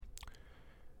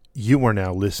You are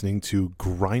now listening to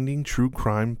Grinding True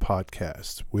Crime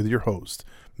Podcast with your host,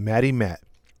 Maddie Matt,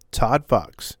 Todd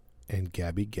Fox, and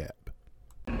Gabby Gab.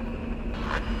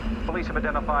 Police have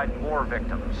identified more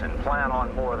victims and plan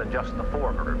on more than just the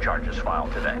 4 murder charges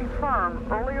filed today. Confirm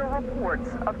earlier reports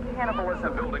of cannibalism. The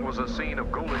building was a scene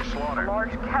of ghoulish slaughter. A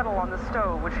large kettle on the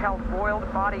stove which held boiled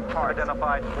body parts.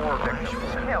 Identified more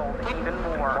victims and Killed even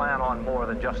more. plan on more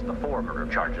than just the 4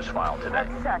 murder charges filed today.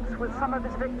 Had sex with some of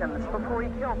his victims before he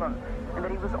killed them, and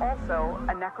that he was also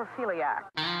a necrophiliac.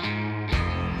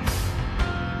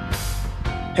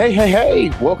 Hey.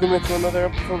 Welcome into another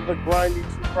episode of the Grinding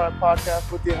True Crime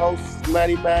Podcast with your hosts,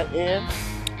 Maddie Matt and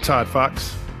Todd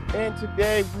Fox. And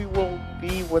today we will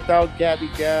be without Gabby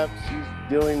Gab. She's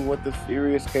dealing with a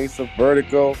serious case of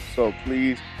vertigo. So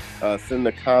please send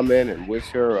a comment and wish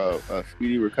her a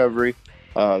speedy recovery.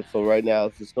 So right now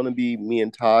it's just going to be me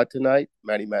and Todd tonight,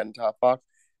 Maddie Matt and Todd Fox.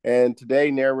 And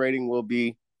today narrating will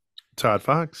be Todd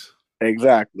Fox.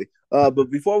 Exactly.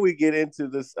 But before we get into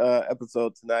this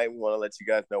episode tonight, we want to let you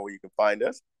guys know where you can find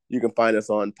us. You can find us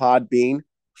on Podbean,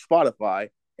 Spotify,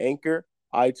 Anchor,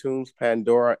 iTunes,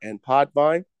 Pandora, and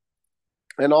Podvine.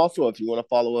 And also, if you want to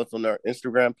follow us on our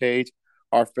Instagram page,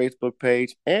 our Facebook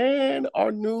page, and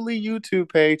our newly YouTube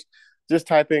page, just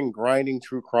type in Grinding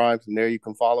True Crimes, and there you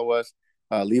can follow us,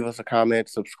 leave us a comment,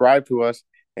 subscribe to us,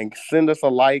 and send us a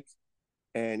like.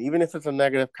 And even if it's a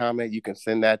negative comment, you can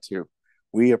send that too.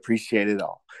 We appreciate it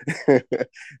all.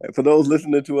 And for those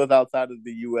listening to us outside of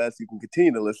the U.S., you can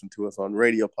continue to listen to us on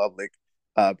Radio Public,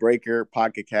 Breaker,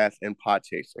 Pocket Cast, and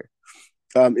Podchaser.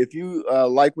 If you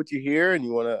like what you hear and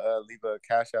you want to leave a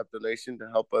Cash App donation to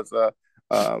help us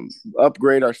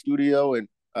upgrade our studio and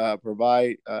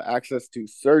provide access to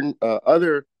certain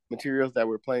other materials that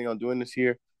we're planning on doing this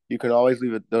year, you can always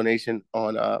leave a donation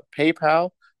on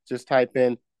PayPal. Just type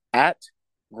in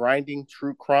 @Grinding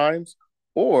True Crimes,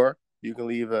 or you can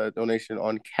leave a donation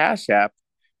on Cash App.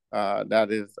 That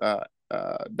is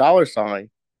 $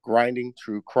 Grinding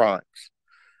True Crimes.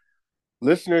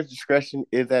 Listeners' discretion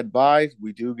is advised.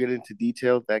 We do get into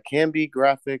details that can be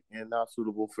graphic and not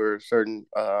suitable for certain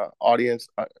audience,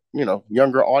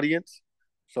 younger audience.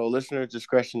 So listeners'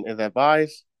 discretion is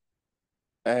advised.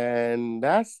 And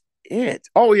that's it.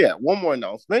 Oh, yeah. One more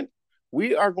announcement.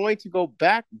 We are going to go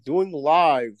back doing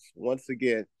lives once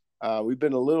again. We've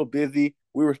been a little busy.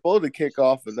 We were supposed to kick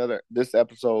off this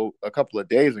episode a couple of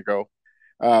days ago,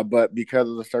 but because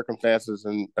of the circumstances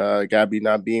and Gabby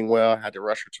not being well, I had to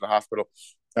rush her to the hospital.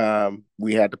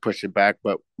 We had to push it back,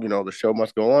 but the show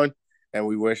must go on, and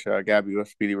we wish Gabby a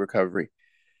speedy recovery.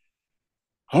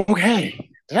 Okay,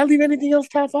 did I leave anything else,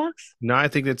 Todd Fox? No, I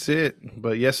think that's it.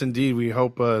 But yes, indeed, we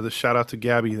hope the shout out to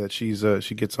Gabby that she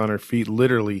gets on her feet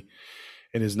literally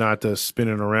and is not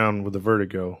spinning around with the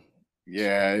vertigo.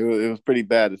 Yeah, it was pretty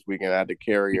bad this weekend. I had to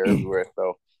carry her everywhere.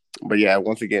 So, but yeah,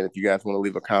 once again, if you guys want to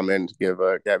leave a comment, give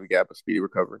Gabby Gab a speedy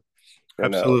recovery.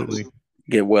 And, Absolutely.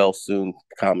 Get well soon.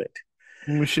 Comment.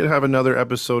 We should have another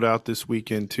episode out this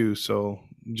weekend too, so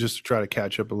just to try to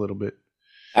catch up a little bit.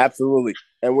 Absolutely,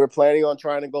 and we're planning on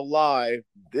trying to go live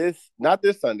not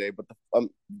this Sunday, but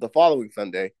the following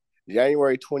Sunday,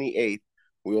 January 28th.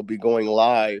 We will be going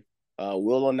live.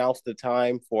 We'll announce the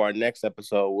time for our next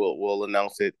episode. We'll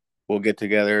announce it. We'll get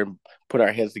together and put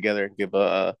our heads together and give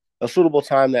a suitable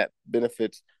time that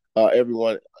benefits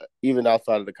everyone, even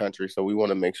outside of the country. So we want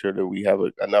to make sure that we have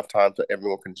enough time so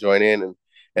everyone can join in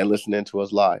and listen in to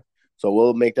us live. So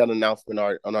we'll make that announcement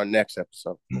on our next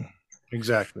episode.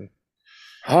 Exactly.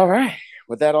 All right.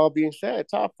 With that all being said,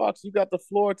 Todd Fox, you got the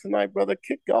floor tonight, brother.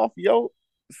 Kick off your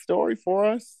story for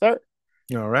us, sir.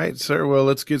 All right, sir. Well,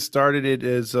 let's get started. It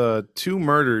is 2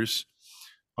 murders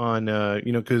on,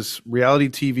 because reality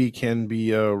TV can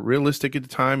be realistic at the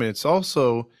time, and it's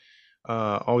also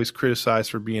always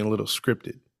criticized for being a little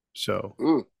scripted. So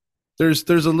there's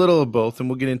a little of both, and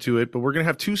we'll get into it. But we're gonna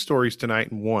have 2 stories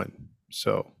tonight in one.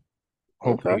 So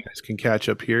hopefully you guys can catch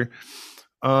up here.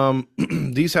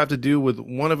 These have to do with,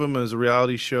 one of them is a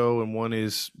reality show, and one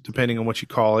is, depending on what you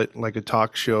call it, like a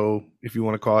talk show, if you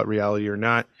want to call it reality or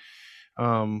not.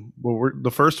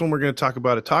 The first one, we're going to talk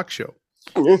about a talk show.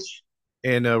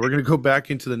 And we're going to go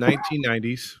back into the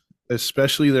 1990s,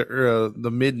 especially the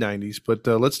mid 90s. But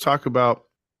let's talk about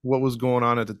what was going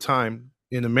on at the time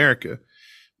in America.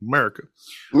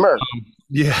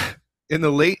 Yeah. In the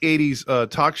late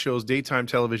 80s, talk shows, daytime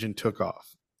television took off.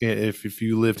 If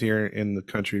you lived here in the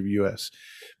country of U.S.,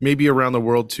 maybe around the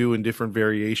world too, in different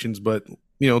variations. But,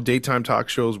 daytime talk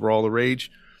shows were all the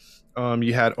rage.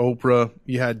 You had Oprah,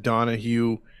 you had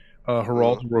Donahue,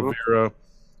 Geraldo Rivera,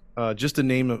 just to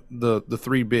name the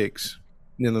 3 bigs.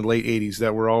 in the late 80s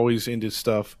that were always into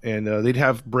stuff, and they'd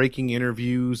have breaking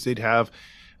interviews. They'd have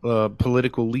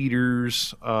political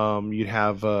leaders. You'd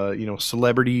have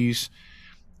celebrities,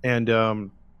 and it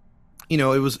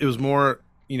was more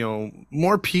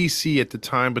more PC at the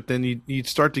time. But then you'd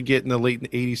start to get in the late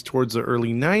 80s towards the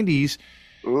early 90s.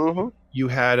 Mm-hmm. You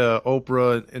had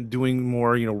Oprah and doing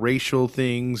more racial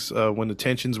things when the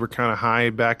tensions were kind of high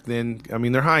back then. I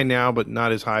mean, they're high now, but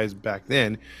not as high as back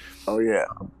then. Oh yeah.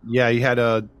 Yeah, you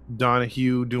had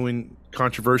Donahue doing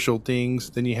controversial things.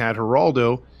 Then you had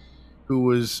Geraldo, who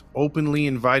was openly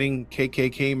inviting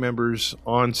KKK members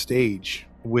on stage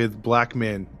with black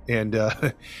men. And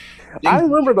I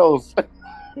remember those.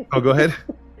 oh, go ahead.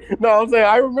 No, I'm saying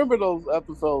I remember those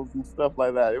episodes and stuff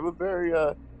like that. It was very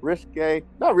risque,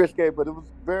 not risque, but it was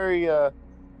very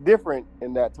different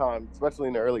in that time, especially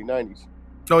in the early 90s.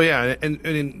 Oh yeah, and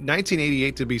in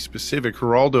 1988 to be specific,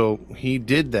 Geraldo, he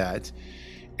did that,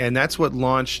 and that's what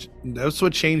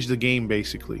changed the game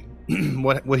basically.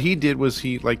 What he did was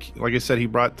he like I said, he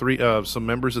brought some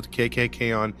members of the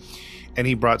KKK on, and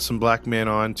he brought some black men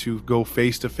on to go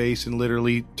face to face and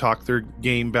literally talk their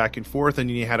game back and forth.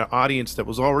 And you had an audience that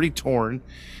was already torn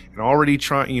and already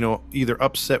trying, either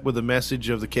upset with the message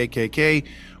of the KKK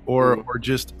or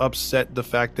just upset the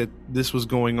fact that this was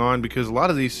going on, because a lot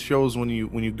of these shows, when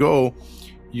you go,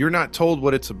 you're not told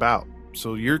what it's about.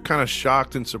 So you're kind of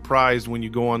shocked and surprised when you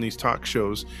go on these talk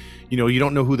shows. You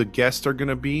don't know who the guests are going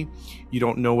to be. You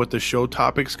don't know what the show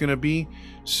topic's going to be.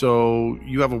 So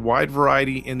you have a wide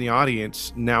variety in the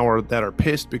audience now that are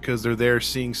pissed because they're there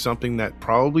seeing something that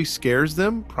probably scares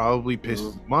them, probably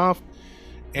pisses them off,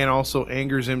 and also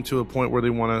angers them to a point where they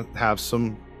want to have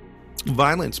some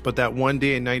violence. But that one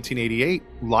day in 1988,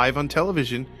 live on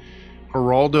television,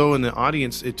 Geraldo and the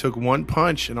audience, it took one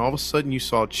punch, and all of a sudden you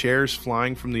saw chairs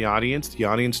flying from the audience. The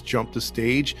audience jumped the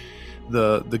stage.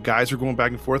 The guys were going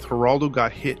back and forth. Geraldo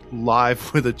got hit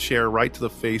live with a chair right to the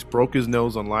face, broke his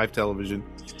nose on live television.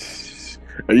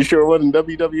 Are you sure it wasn't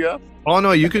WWF? Oh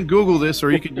no, you can Google this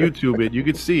or you can YouTube it. You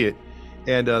could see it.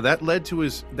 And that led to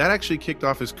that actually kicked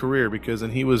off his career, because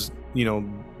then he was,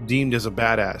 deemed as a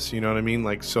badass, you know what I mean?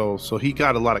 Like, so he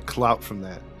got a lot of clout from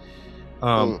that.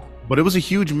 But it was a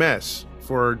huge mess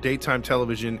for daytime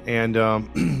television, and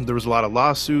there was a lot of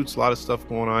lawsuits, a lot of stuff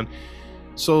going on.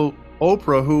 So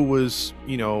Oprah, who was,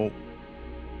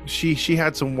 she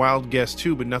had some wild guests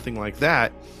too, but nothing like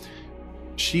that.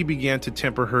 She began to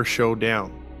temper her show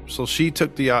down. So she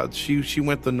took she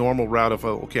went the normal route of,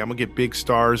 okay, I'm gonna get big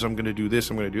stars, I'm gonna do this,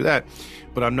 I'm gonna do that,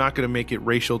 but I'm not gonna make it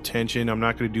racial tension. I'm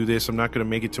not gonna do this. I'm not gonna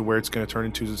make it to where it's gonna turn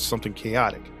into something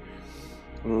chaotic.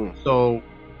 So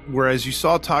whereas you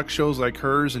saw talk shows like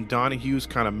hers and Donahue's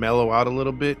kind of mellow out a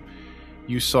little bit,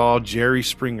 you saw Jerry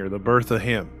Springer, the birth of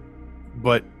him.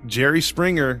 But Jerry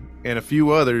Springer and a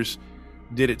few others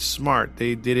did it smart.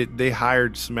 They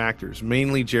hired some actors,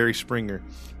 mainly Jerry Springer.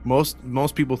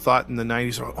 Most people thought in the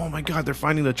 90s, oh my God, they're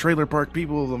finding the trailer park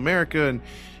people of America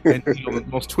and the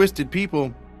most twisted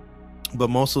people. But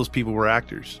most of those people were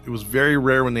actors. It was very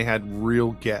rare when they had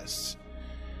real guests.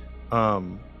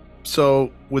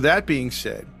 So with that being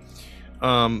said,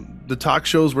 the talk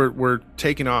shows were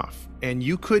taking off. And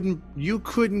you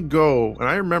couldn't go. And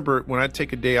I remember when I'd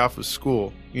take a day off of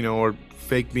school, or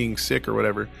fake being sick or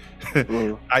whatever,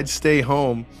 I'd stay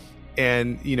home,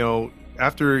 and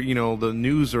after the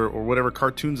news or whatever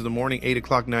cartoons in the morning, 8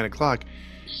 o'clock, 9 o'clock,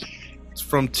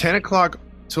 from 10 o'clock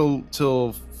till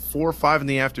 4 or 5 in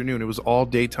the afternoon, it was all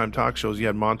daytime talk shows. You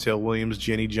had Montel Williams,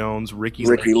 Jenny Jones, Ricky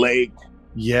Lake.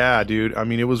 Yeah, dude. I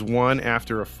mean, it was one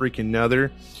after a freaking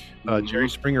another. Jerry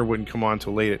Springer wouldn't come on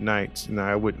till late at night, and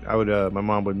my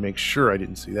mom would make sure I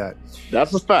didn't see that.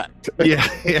 That's a fact.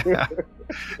 Yeah.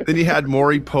 Then you had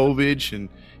Maury Povich and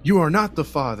You Are Not the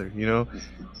Father,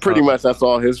 Pretty much that's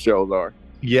all his shows are.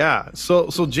 Yeah. So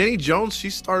Jenny Jones, she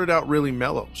started out really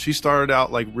mellow. She started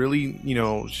out like really,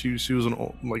 she was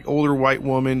an older white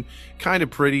woman, kind of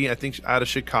pretty. I think out of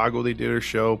Chicago they did her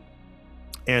show.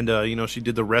 And, she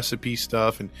did the recipe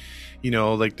stuff and,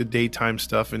 like the daytime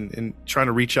stuff and trying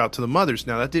to reach out to the mothers.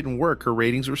 Now, that didn't work. Her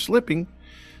ratings were slipping.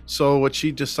 So what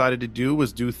she decided to do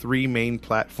was do 3 main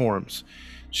platforms.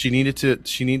 She needed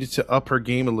to up her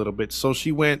game a little bit. So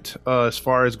she went as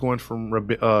far as going from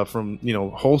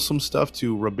wholesome stuff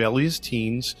to rebellious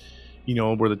teens,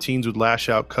 where the teens would lash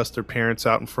out, cuss their parents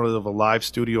out in front of a live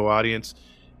studio audience.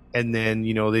 And then,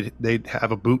 they'd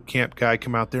have a boot camp guy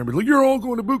come out there and be like, you're all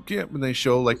going to boot camp. And they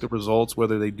show like the results,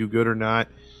 whether they do good or not.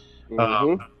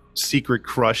 Secret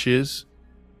crushes.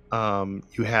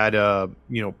 You had,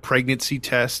 pregnancy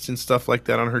tests and stuff like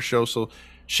that on her show. So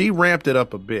she ramped it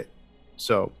up a bit.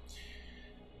 So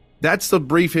that's the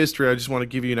brief history. I just want to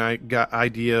give you an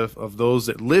idea of those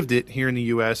that lived it here in the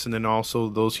U.S. and then also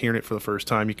those hearing it for the first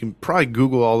time. You can probably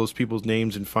Google all those people's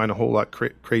names and find a whole lot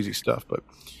crazy stuff. But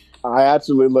I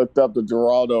actually looked up the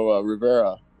Geraldo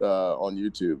Rivera on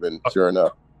YouTube, and sure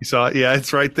enough, you saw it. Yeah,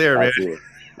 it's right there, man.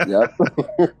 Yep.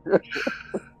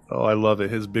 Oh, I love it.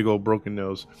 His big old broken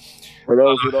nose. For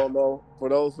those who don't know,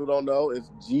 it's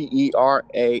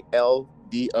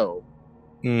Geraldo.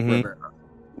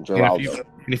 Mm-hmm. Geraldo.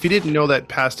 And if you didn't know that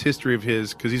past history of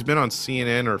his, because he's been on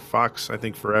CNN or Fox, I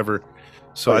think forever.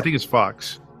 So I think it's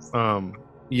Fox.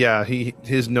 Yeah,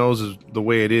 his nose is the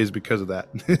way it is because of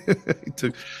that.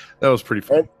 That was pretty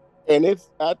funny. And it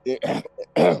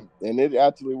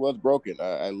actually was broken.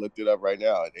 I looked it up right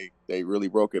now. They really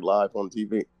broke it live on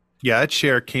TV. Yeah, that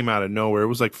chair came out of nowhere. It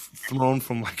was like thrown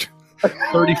from like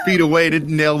 30 feet away. It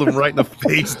nailed him right in the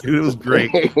face, dude. It was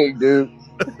great. Dude,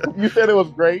 you said it was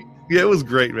great? Yeah, it was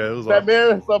great, man. It was that awesome.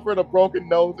 Man suffered a broken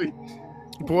nose.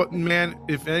 Boy, man,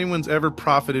 if anyone's ever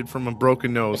profited from a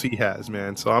broken nose, he has,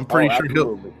 man. So I'm pretty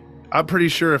I'm pretty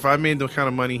sure if I made the kind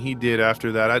of money he did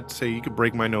after that, I'd say you could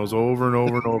break my nose over and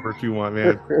over and over if you want,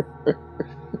 man.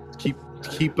 Keep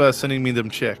sending me them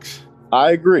checks.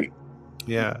 I agree.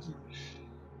 Yeah.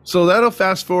 So that'll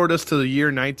fast forward us to the year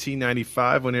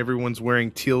 1995 when everyone's wearing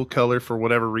teal color for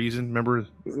whatever reason. Remember,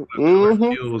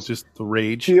 teal was just the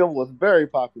rage. Teal was very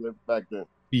popular back then.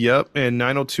 Yep, and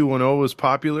 90210 was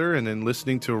popular, and then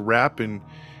listening to rap and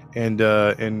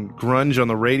grunge on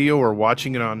the radio or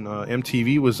watching it on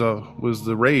MTV was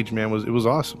the rage, man. It was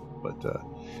awesome. But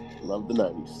love the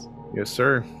 90s. Yes,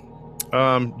 sir.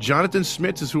 Jonathan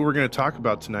Smits is who we're going to talk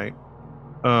about tonight.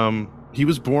 He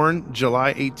was born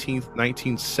July 18th,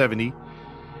 1970.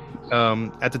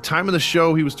 At the time of the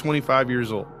show, he was 25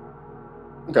 years old.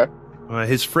 Okay.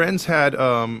 His friends had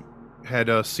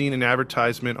seen an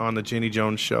advertisement on the Jenny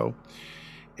Jones show,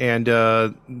 and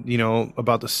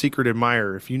about the secret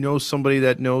admirer. If you know somebody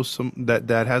that knows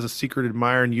that has a secret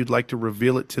admirer, and you'd like to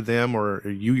reveal it to them, or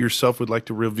you yourself would like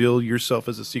to reveal yourself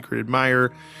as a secret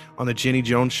admirer on the Jenny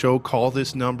Jones show, call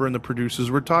this number, and the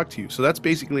producers would talk to you. So that's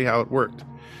basically how it worked.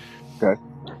 Okay.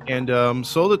 And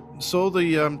so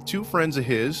the two friends of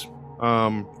his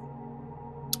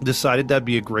decided that'd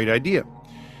be a great idea.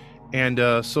 And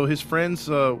so his friends,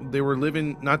 they were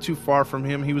living not too far from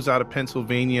him. He was out of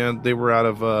Pennsylvania. They were out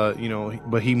of,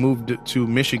 but he moved to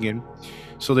Michigan.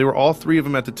 So they were all three of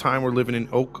them at the time were living in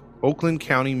Oakland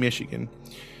County, Michigan.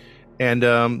 And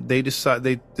they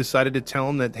decided to tell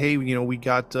him that, hey, we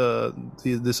got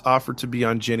this offer to be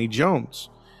on Jenny Jones.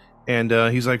 And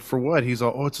he's like, for what? He's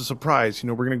all, it's a surprise.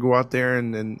 We're going to go out there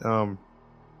and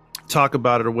talk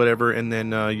about it or whatever. And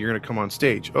then you're going to come on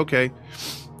stage. Okay.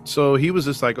 So he was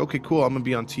just like, okay, cool. I'm going to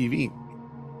be on TV.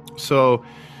 So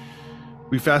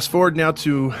we fast forward now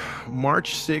to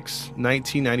March 6,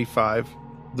 1995.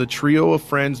 The trio of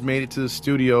friends made it to the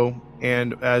studio.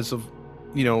 And as of,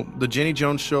 the Jenny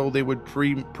Jones show, they would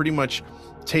pretty much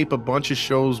tape a bunch of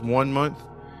shows one month,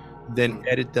 then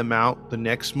edit them out the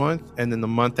next month, and then the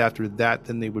month after that,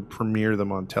 then they would premiere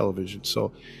them on television.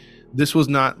 So this was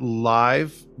not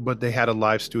live, but they had a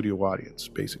live studio audience,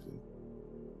 basically.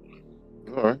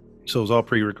 All right. So it was all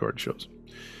pre-recorded shows.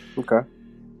 Okay.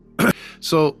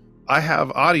 So I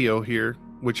have audio here,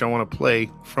 which I want to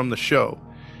play from the show.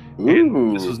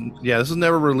 Ooh. This was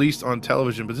never released on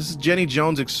television, but this is Jenny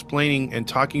Jones explaining and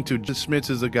talking to Smits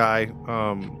is the guy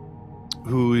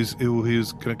who's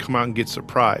going to come out and get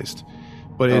surprised,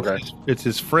 but it's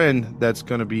his friend that's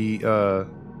going to be no,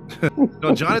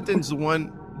 Jonathan's the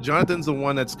one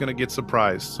that's going to get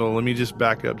surprised. So let me just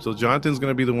back up. So Jonathan's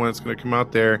going to be the one that's going to come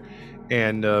out there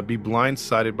and be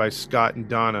blindsided by Scott and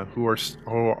Donna, who are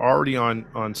already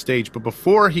on stage. But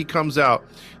before he comes out,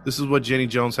 this is what Jenny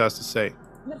Jones has to say.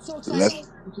 What's so exciting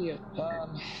to you?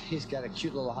 He's got a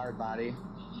cute little hard body.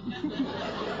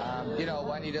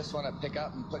 One you just want to pick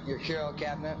up and put in your hero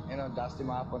cabinet, dust him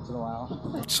off once in a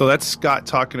while. So that's Scott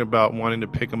talking about wanting to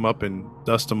pick him up and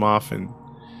dust him off and,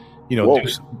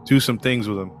 do some things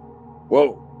with him.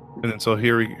 Whoa. And then so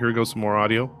here goes some more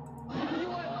audio. You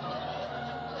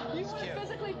want to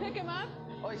physically pick him up?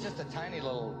 Oh, he's just a tiny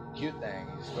little cute thing.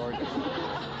 He's gorgeous. Well,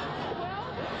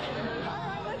 all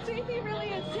right, let's see if he really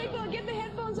is. Get the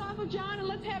headphones off of John, and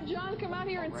let's have John come out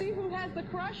here and see who has the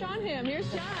crush on him.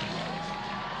 Here's John.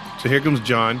 So here comes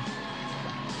John.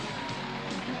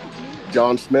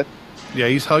 John Smith. Yeah,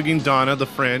 he's hugging Donna, the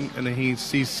friend, and then he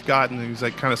sees Scott, and he's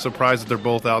like kind of surprised that they're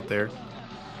both out there.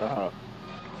 Uh-huh.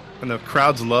 And the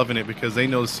crowd's loving it because they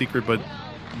know the secret, but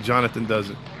Jonathan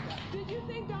doesn't. Did you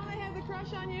think Donna had the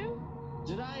crush on you?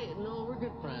 Did I? No, we're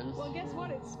good friends. Well, guess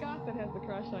what? It's Scott that has the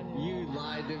crush on you. You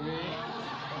lied to me.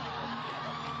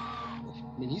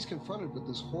 mean, he's confronted with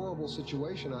this horrible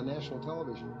situation on national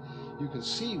television. You can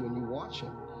see when you watch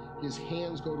him, his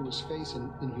hands go to his face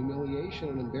in humiliation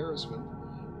and embarrassment.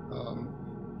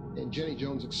 And Jenny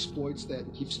Jones exploits that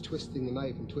and keeps twisting the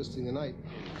knife and twisting the knife.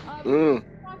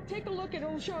 Take a look at it.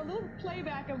 We'll show a little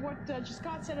playback of what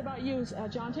Scott said about you,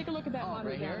 John. Take a look at that monitor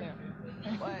right down here?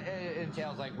 there. Well, it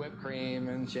entails like whipped cream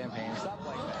and champagne, stuff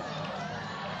like that.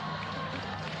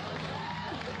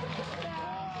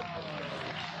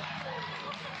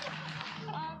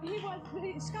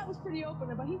 Scott was pretty open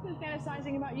about he's been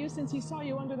fantasizing about you since he saw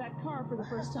you under that car for the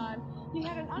first time. He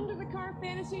had an under the car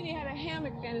fantasy and he had a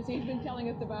hammock fantasy he's been telling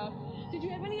us about. Did you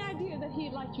have any idea that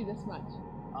he liked you this much?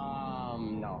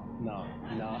 No,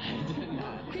 I did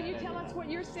not. Can you tell us what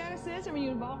your status is? Are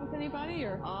you involved with anybody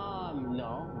or?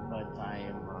 No, but I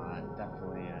am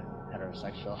definitely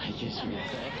heterosexual, I guess you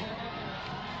could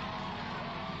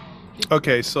say.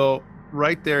 Okay, so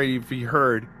right there, if you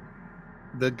heard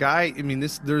the guy, I mean,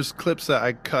 there's clips that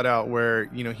I cut out where,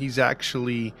 you know, he's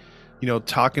actually, you know,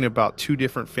 talking about two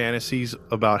different fantasies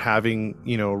about having,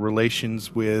 you know,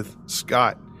 relations with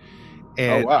Scott.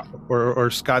 And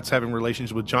or Scott's having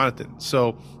relations with Jonathan.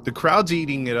 So the crowd's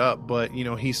eating it up, but you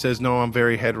know, he says, no, I'm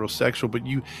very heterosexual. But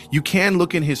you can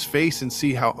look in his face and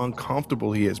see how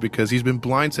uncomfortable he is because he's been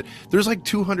blindsided. There's like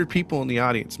 200 people in the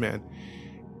audience, man.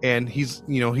 And he's,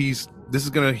 you know, he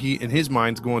in his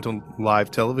mind's going to live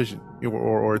television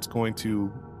or it's going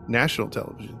to national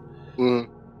television.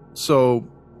 So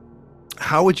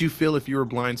how would you feel if you were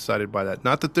blindsided by that?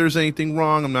 Not that there's anything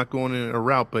wrong. I'm not going in a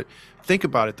route, but think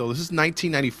about it though. This is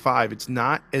 1995. It's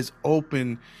not as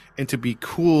open and to be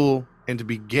cool and to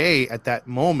be gay at that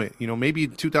moment. You know, maybe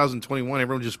in 2021,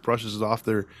 everyone just brushes it off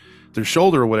their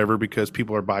shoulder or whatever because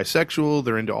people are bisexual.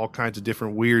 They're into all kinds of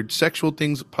different weird sexual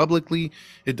things publicly.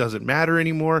 It doesn't matter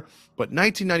anymore. But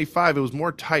 1995, it was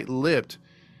more tight-lipped.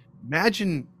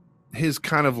 Imagine his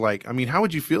kind of like, I mean, how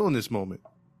would you feel in this moment?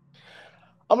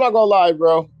 I'm not gonna lie,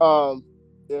 bro.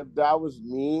 If that was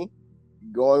me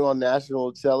going on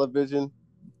national television,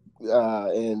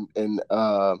 and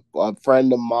a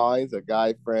friend of mine, a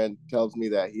guy friend, tells me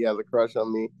that he has a crush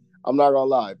on me, I'm not gonna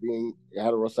lie. Being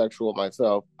heterosexual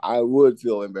myself, I would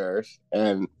feel embarrassed,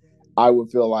 and I would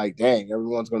feel like, dang,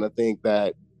 everyone's gonna think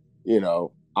that, you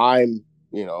know, I'm,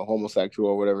 you know, homosexual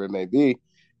or whatever it may be.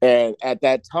 And at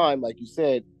that time, like you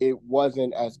said, it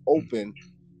wasn't as open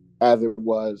as it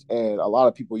was, and a lot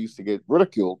of people used to get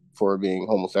ridiculed for being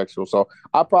homosexual. So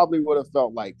I probably would have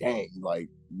felt like, dang, like,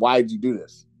 why'd you do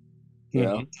this? You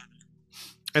know?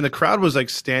 And the crowd was like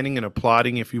standing and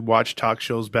applauding. If you watch talk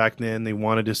shows back then, they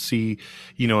wanted to see,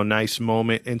 you know, a nice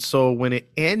moment. And so when it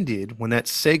ended, when that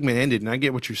segment ended, and I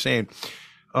get what you're saying,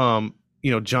 you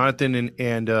know, Jonathan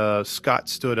and Scott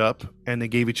stood up and they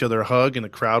gave each other a hug and the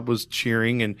crowd was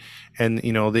cheering and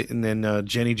you know, and then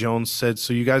Jenny Jones said,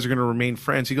 so you guys are going to remain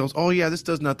friends. He goes, oh yeah, this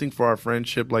does nothing for our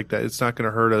friendship like that. It's not going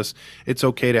to hurt us. It's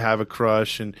okay to have a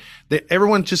crush. And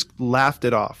everyone just laughed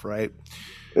it off. Right.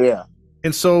 Yeah.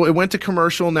 And so it went to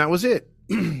commercial and that was it.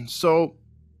 So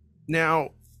now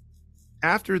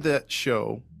after that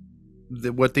show,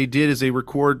 what they did is they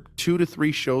record 2 to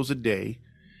 3 shows a day.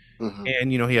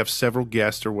 And, you know, he have several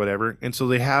guests or whatever. And so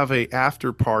they have a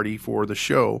after party for the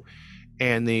show.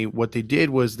 And what they did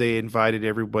was they invited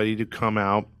everybody to come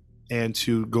out and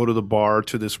to go to the bar,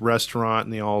 to this restaurant,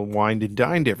 and they all wined and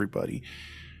dined everybody.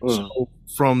 So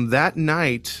from that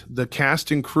night, the cast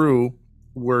and crew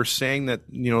were saying that,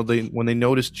 you know, when they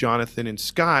noticed Jonathan and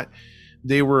Scott,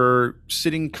 they were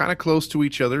sitting kind of close to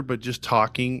each other, but just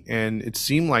talking, and it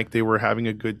seemed like they were having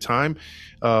a good time.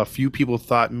 A few people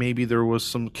thought maybe there was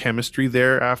some chemistry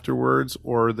there afterwards,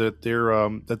 or that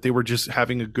they were just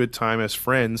having a good time as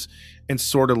friends and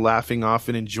sort of laughing off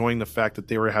and enjoying the fact that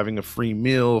they were having a free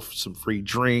meal, some free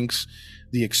drinks,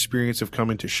 the experience of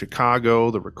coming to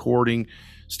Chicago, the recording,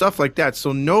 stuff like that.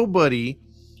 So nobody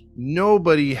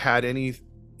had any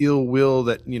ill will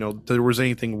that, you know, there was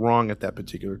anything wrong at that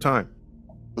particular time.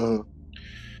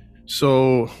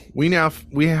 So we have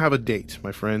a date,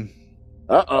 my friend.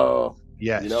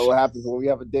 Yes. You know what happens when we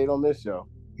have a date on this show?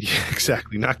 Yeah,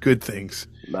 exactly. Not good things.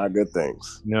 Not good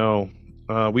things. No.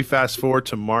 We fast forward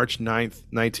to March 9th,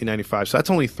 1995. So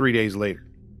that's only 3 days later.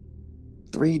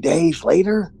 3 days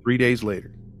later? 3 days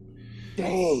later.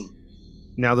 Dang.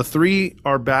 Now the three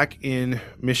are back in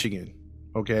Michigan.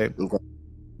 Okay.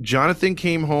 Jonathan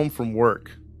came home from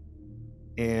work.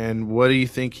 And what do you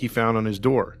think he found on his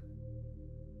door?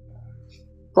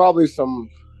 Probably some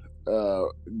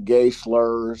gay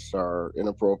slurs or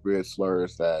inappropriate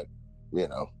slurs that, you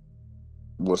know,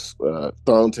 was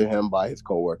thrown to him by his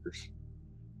coworkers.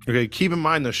 Okay, keep in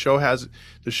mind the show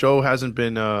hasn't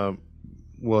been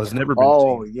well, has never been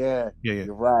Oh, seen. yeah. Yeah.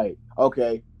 You're right.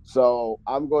 Okay. So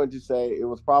I'm going to say it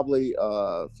was probably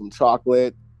some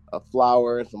chocolate, a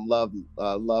flower, and some love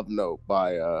note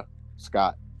by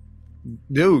Scott.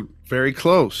 Dude, very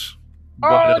close.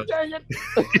 But Oh, dang it.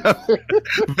 yeah,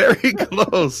 very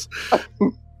close.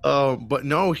 But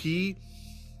no, he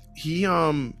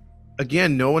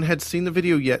again, no one had seen the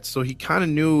video yet, so he kind of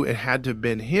knew it had to have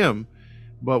been him.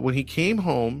 But when he came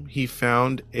home, he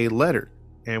found a letter,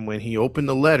 and when he opened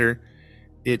the letter,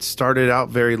 it started out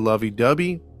very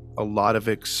lovey-dovey, a lot of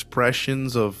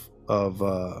expressions of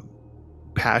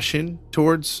passion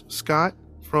towards Scott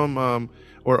from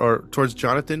or towards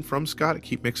Jonathan from Scott. I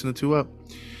keep mixing the two up.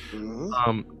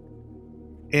 Mhm.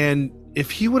 And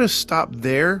if he would have stopped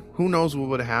there, who knows what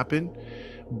would have happened.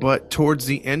 But towards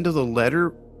the end of the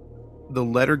letter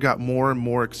got more and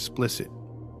more explicit,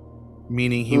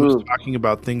 meaning he was talking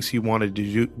about things he wanted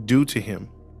to do to him,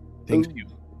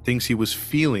 things he was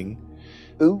feeling,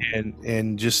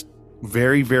 and just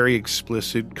very, very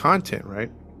explicit content,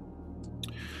 right?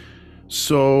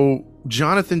 So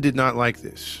Jonathan did not like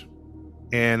this,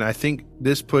 and I think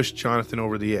this pushed Jonathan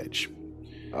over the edge.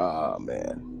 Oh,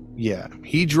 man. Yeah,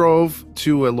 he drove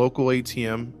to a local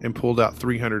ATM and pulled out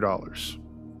 $300.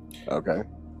 Okay.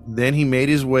 Then he made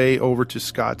his way over to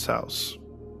Scott's house.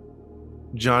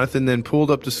 Jonathan then pulled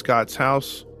up to Scott's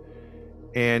house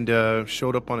and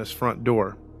showed up on his front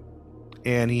door.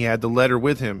 And he had the letter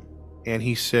with him. And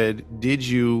he said, "Did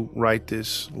you write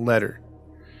this letter?"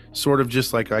 Sort of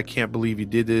just like, "I can't believe you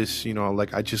did this. You know,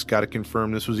 like, I just got to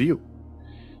confirm this was you."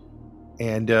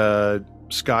 And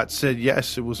Scott said,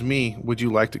 "Yes, it was me. Would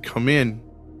you like to come in?"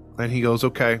 And he goes,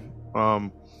 "Okay,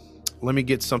 let me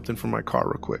get something from my car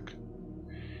real quick."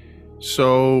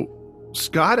 So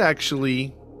Scott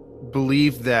actually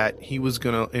believed that he was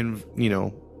gonna,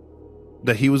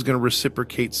 that he was gonna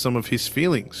reciprocate some of his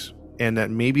feelings, and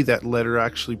that maybe that letter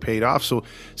actually paid off. So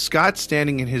Scott's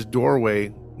standing in his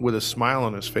doorway with a smile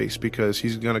on his face because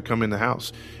he's gonna come in the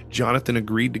house. Jonathan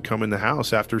agreed to come in the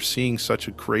house after seeing such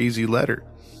a crazy letter.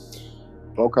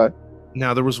 Okay.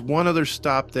 Now, there was one other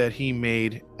stop that he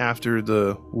made after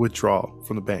the withdrawal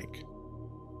from the bank.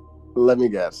 Let me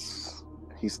guess.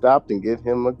 He stopped and get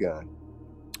him a gun.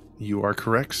 You are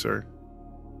correct, sir.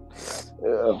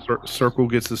 Circle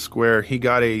gets the square. He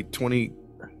got a 20,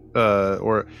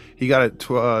 or he got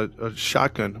a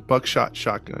shotgun, buckshot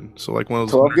shotgun. So like one of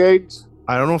those 12 gauge.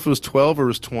 I don't know if it was 12 or it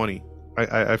was 20.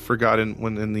 I forgot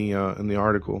in the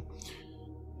article.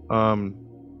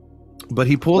 But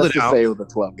he pulled Let's it just out. say it was a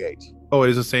 12 gauge. Oh, it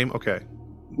is the same. Okay.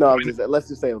 No, let's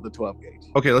just say it was a 12 gauge.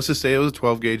 Okay, let's just say it was a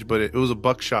 12 gauge, but it was a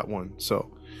buckshot one. So.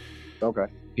 Okay.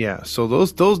 Yeah, so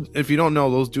those if you don't know,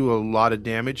 those do a lot of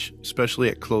damage, especially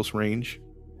at close range.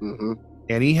 Mm-hmm.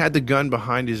 And he had the gun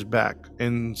behind his back,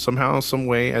 and somehow, some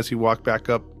way, as he walked back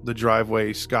up the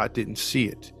driveway, Scott didn't see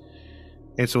it,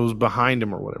 and so it was behind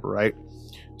him or whatever, right?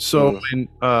 So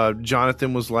when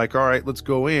Jonathan was like, "All right, let's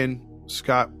go in,"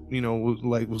 Scott,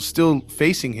 was still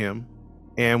facing him,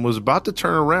 and was about to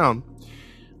turn around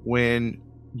when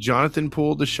Jonathan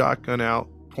pulled the shotgun out,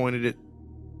 pointed it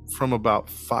from about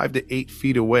 5 to 8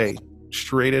 feet away,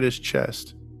 straight at his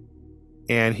chest,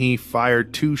 and he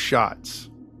fired 2 shots.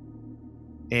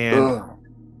 And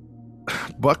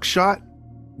buckshot,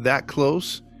 that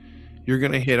close, you're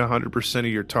gonna hit 100%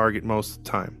 of your target most of the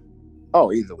time.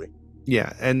 Oh, easily.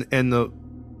 Yeah, and the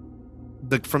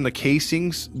from the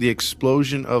casings, the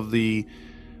explosion of the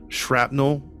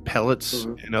shrapnel pellets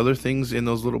and other things in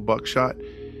those little buckshot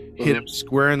hit him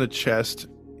square in the chest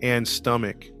and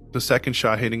stomach. The second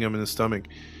shot hitting him in the stomach.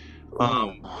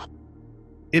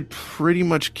 It pretty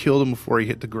much killed him before he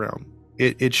hit the ground.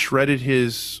 It shredded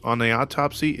on the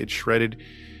autopsy, it shredded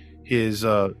his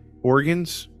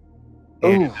organs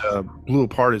and blew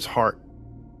apart his heart.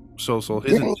 So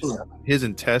his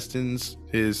intestines,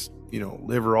 his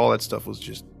liver, all that stuff was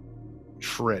just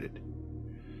shredded.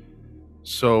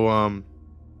 So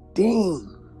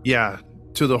dang. Yeah,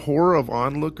 to the horror of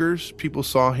onlookers, people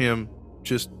saw him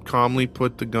just calmly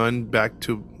put the gun back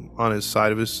on his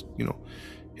side of his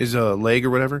leg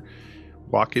or whatever,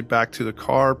 walk it back to the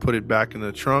car, put it back in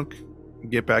the trunk,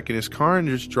 get back in his car, and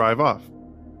just drive off.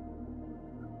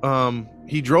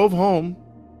 He drove home,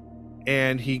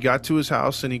 and he got to his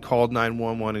house, and he called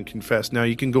 911 and confessed. Now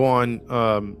you can go on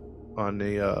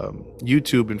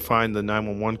YouTube and find the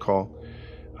 911 call.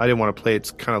 I didn't want to play it. It's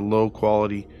kind of low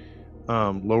quality.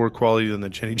 Lower quality than the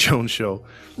Jenny Jones show.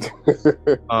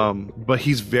 But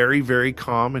he's very, very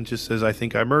calm and just says, "I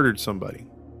think I murdered somebody."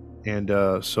 And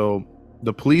so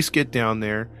the police get down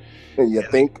there. You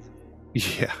think?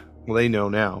 Yeah, well, they know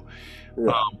now.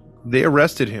 Yeah. They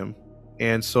arrested him.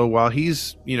 And so while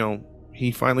he's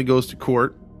he finally goes to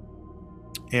court,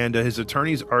 and his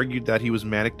attorneys argued that he was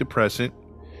manic depressant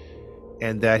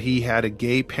and that he had a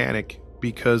gay panic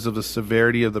because of the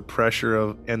severity of the pressure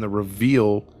of and the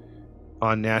reveal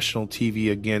on national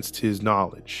TV against his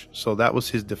knowledge. So that was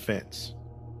his defense.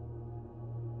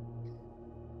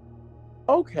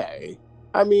 Okay.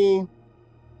 I mean,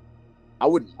 I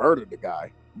wouldn't murder the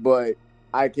guy, but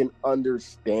I can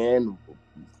understand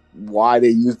why they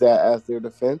use that as their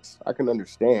defense. I can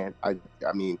understand. I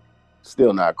mean,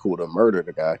 still not cool to murder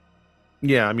the guy.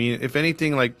 Yeah, I mean, if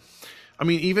anything, like, I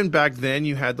mean, even back then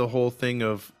you had the whole thing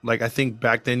of, like, I think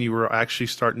back then you were actually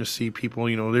starting to see people,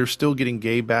 you know, they're still getting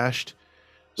gay bashed.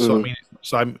 So,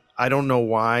 I mean, I don't know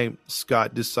why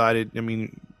Scott decided, I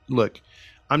mean, look,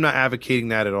 I'm not advocating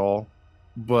that at all,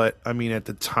 but I mean, at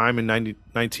the time in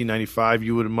 1995,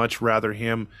 you would much rather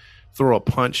him throw a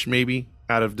punch maybe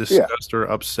out of disgust or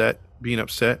being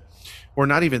upset, or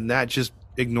not even that, just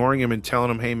ignoring him and telling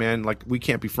him, hey man, like, we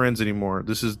can't be friends anymore.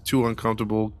 This is too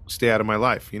uncomfortable. Stay out of my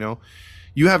life. You know,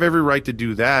 you have every right to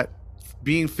do that.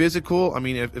 Being physical, I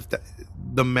mean, if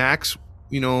the max,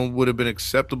 you know, would have been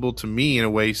acceptable to me in a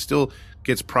way, still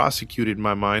gets prosecuted in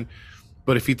my mind.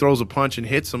 But if he throws a punch and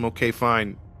hits him, okay,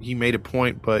 fine. He made a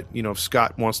point, but, you know, if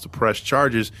Scott wants to press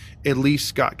charges, at least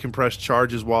Scott can press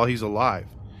charges while he's alive.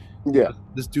 Yeah.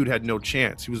 This dude had no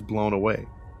chance. He was blown away.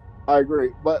 I agree.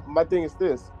 But my thing is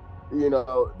this, you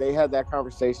know, they had that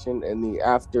conversation in the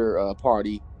after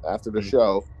party after the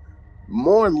show.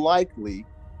 More than likely,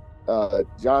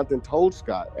 Jonathan told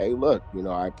Scott, hey, look, you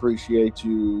know, I appreciate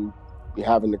you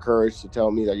having the courage to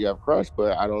tell me that you have a crush,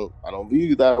 but I don't view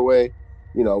you that way.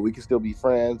 You know, we can still be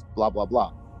friends, blah, blah,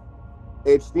 blah.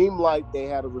 It seemed like they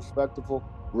had a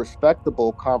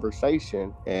respectable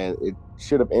conversation, and it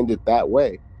should have ended that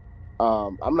way.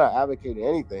 I'm not advocating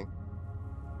anything,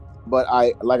 but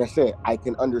like I said, I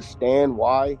can understand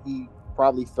why he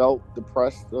probably felt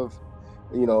depressed of,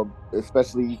 you know,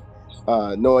 especially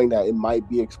knowing that it might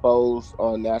be exposed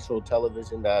on national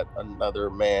television that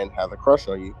another man has a crush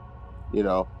on you, you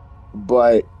know.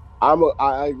 But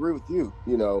I agree with you,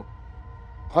 you know,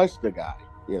 punch the guy,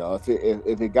 you know, if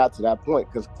it got to that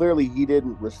point, because clearly he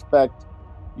didn't respect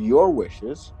your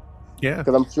wishes. Yeah.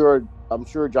 Because I'm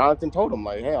sure Jonathan told him,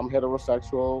 like, hey, I'm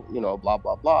heterosexual, you know, blah,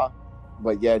 blah, blah.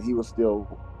 But yet he was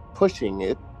still pushing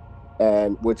it,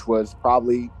 and which was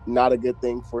probably not a good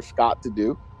thing for Scott to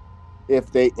do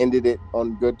if they ended it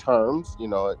on good terms, you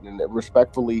know, and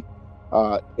respectfully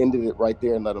ended it right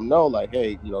there and let him know, like,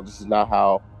 hey, you know, this is not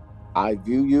how I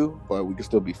view you, but we can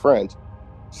still be friends.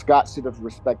 Scott should have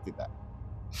respected that.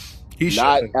 He should.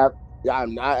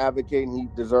 I'm not advocating he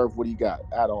deserved what he got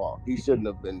at all. He shouldn't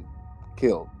have been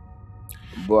killed.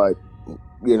 But,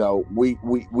 you know,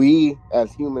 we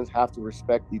as humans have to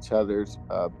respect each other's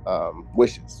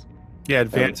wishes. Yeah,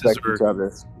 advances each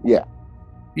other's. Yeah.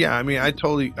 Yeah, I mean, I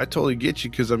totally get you,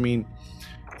 because I mean,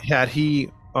 had he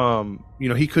you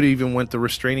know, he could have even went the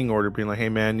restraining order, being like, hey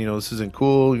man, you know, this isn't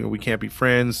cool, you know, we can't be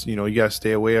friends, you know, you gotta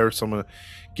stay away, or someone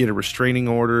get a restraining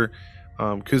order,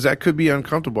 because that could be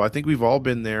uncomfortable. I think we've all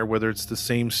been there, whether it's the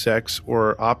same sex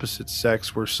or opposite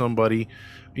sex, where somebody,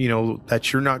 you know,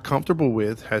 that you're not comfortable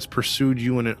with has pursued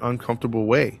you in an uncomfortable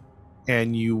way,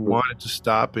 and you want it to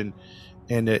stop, and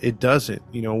it doesn't,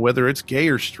 you know, whether it's gay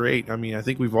or straight. I mean, I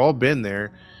think we've all been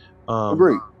there.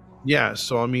 Agreed. Yeah,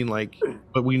 so I mean, like,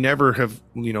 but we never have,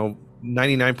 you know,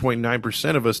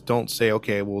 99.9% of us don't say,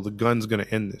 okay, well, the gun's going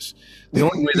to end this. The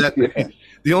only way that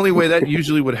the only way that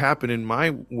usually would happen in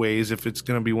my way is if it's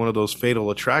going to be one of those fatal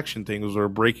attraction things, or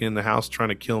breaking in the house trying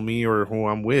to kill me or who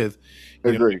I'm with.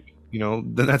 Agreed. You know,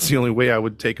 then that's the only way I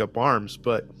would take up arms.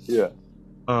 But yeah,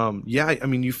 I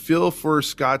mean, you feel for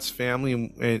Scott's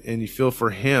family, and you feel for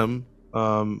him,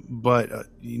 but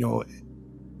you know,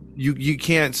 you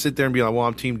can't sit there and be like, well,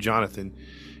 I'm Team Jonathan.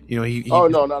 You know, he no,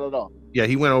 not at all. Yeah,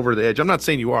 he went over the edge. I'm not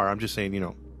saying you are. I'm just saying, you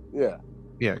know.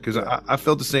 Yeah, because I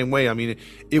felt the same way. I mean,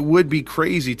 it would be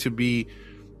crazy to be,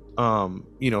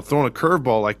 you know, throwing a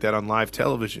curveball like that on live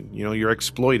television. You know, you're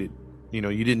exploited. You know,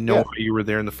 you didn't know why you were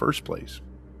there in the first place.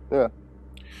 Yeah.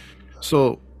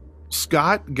 So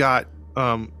Scott got,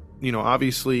 you know,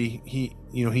 obviously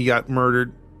he got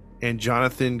murdered, and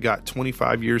Jonathan got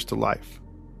 25 years to life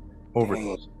over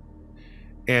this.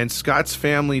 And Scott's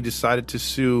family decided to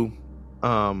sue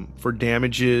for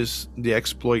damages, the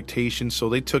exploitation. So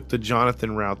they took the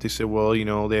Jonathan route. They said, well, you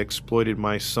know, they exploited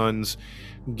my son's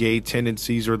gay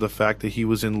tendencies, or the fact that he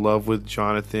was in love with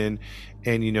Jonathan,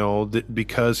 and, you know,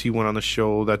 because he went on the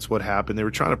show, that's what happened. They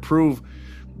were trying to prove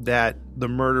that the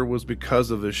murder was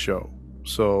because of the show.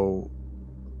 So,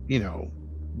 you know,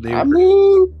 I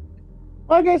mean,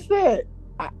 like I said,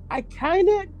 I kind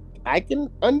of I can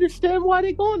understand why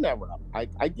they're going that route.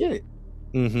 I get it.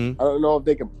 Mm-hmm. I don't know if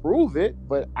they can prove it,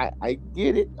 but I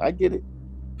get it. I get it.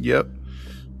 Yep.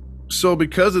 So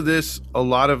because of this, a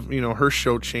lot of her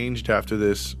show changed after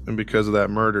this, and because of that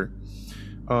murder,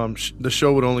 the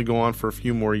show would only go on for a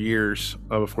few more years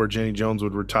before Jenny Jones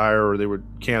would retire or they would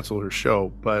cancel her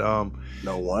show. But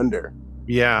no wonder.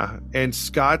 Yeah, and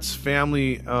Scott's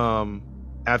family,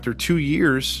 after 2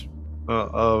 years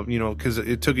of because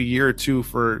it took a year or two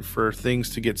for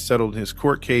things to get settled in his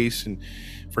court case and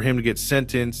for him to get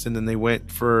sentenced, and then they went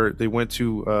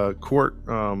to court,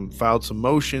 filed some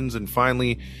motions, and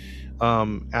finally,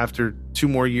 after 2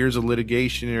 more years of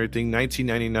litigation and everything,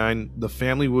 1999, the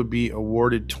family would be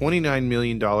awarded $29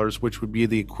 million, which would be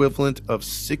the equivalent of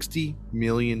 $60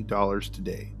 million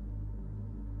today.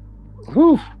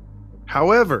 Whew.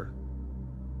 However,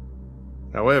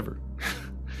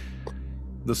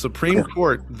 the Supreme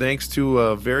Court, thanks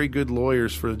to very good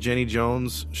lawyers for the Jenny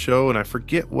Jones show, and I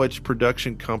forget which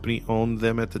production company owned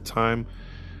them at the time.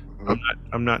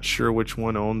 I'm not sure which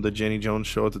one owned the Jenny Jones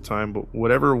show at the time, but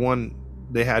whatever one,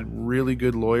 they had really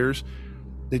good lawyers.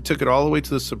 They took it all the way to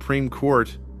the Supreme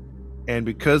Court, and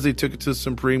because they took it to the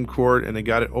Supreme Court and they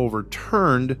got it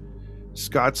overturned,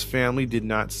 Scott's family did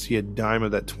not see a dime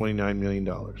of that $29 million.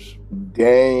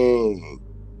 Dang.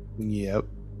 Yep.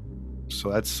 So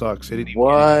that sucks. They didn't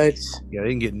what? They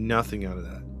didn't get nothing out of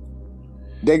that.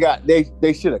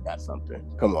 They should have got something.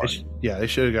 Come on. They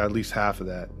should have got at least half of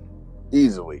that.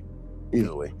 Easily.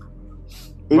 Even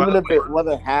if it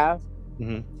wasn't half,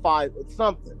 mm-hmm. 5,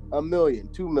 something, $1 million,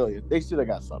 $2 million, they should have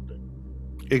got something.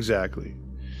 Exactly.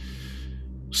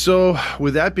 So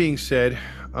with that being said,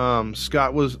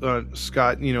 Scott,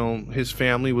 his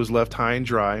family was left high and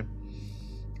dry,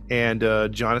 and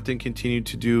Jonathan continued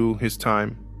to do his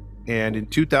time. And in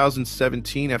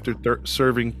 2017, after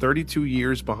serving 32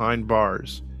 years behind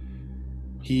bars,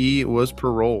 he was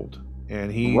paroled.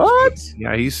 And he's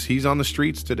on the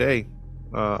streets today,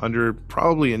 under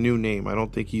probably a new name. I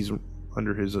don't think he's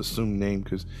under his assumed name,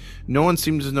 because no one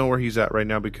seems to know where he's at right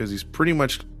now, because he's pretty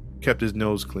much kept his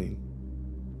nose clean.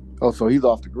 Oh, so he's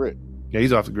off the grid. Yeah,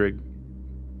 he's off the grid.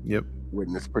 Yep.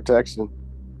 Witness protection.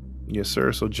 Yes,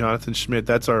 sir. So Jonathan Schmidt,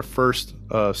 that's our first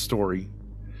story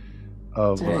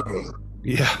of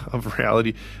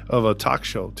reality, of a talk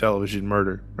show television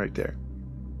murder right there.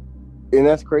 And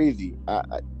that's crazy.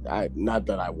 I not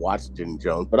that I watched Jenny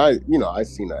Jones, but I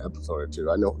seen an episode or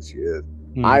two. I know who she is.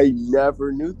 I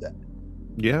never knew that.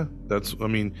 Yeah,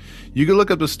 you can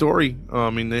look up the story.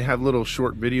 They have little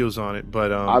short videos on it,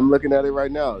 but I'm looking at it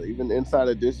right now. Even Inside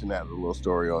Edition has a little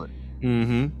story on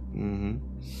it.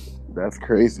 That's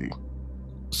crazy.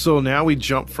 So now we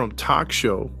jump from talk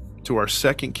show to our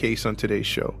second case on today's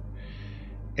show,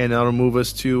 and that'll move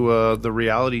us to the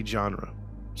reality genre.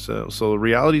 So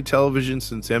reality television,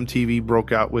 since MTV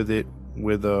broke out with it,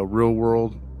 with Real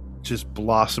World, just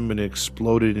blossomed and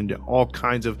exploded into all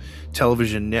kinds of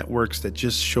television networks that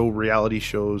just show reality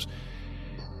shows.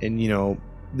 And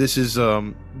this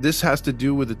has to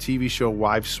do with the TV show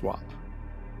Wives Swap.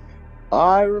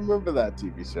 I remember that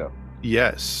TV show.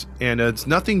 Yes, and it's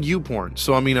nothing YouPorn.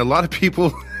 So a lot of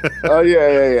people. Oh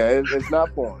yeah. It's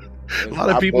not porn. A lot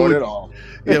of people at all.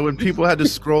 Yeah, when people had to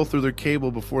scroll through their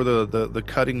cable before the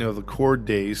cutting of the cord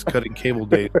days, cutting cable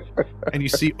days, and you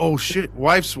see, oh shit,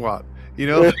 Wife Swap.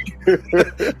 Let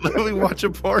me watch a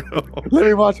porno. Let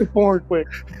me watch a porn quick.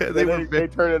 Yeah, they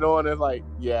turn it on and like,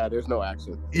 yeah, there's no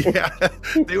action. Yeah,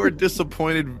 they were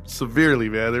disappointed severely,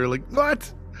 man. They were like,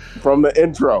 what? From the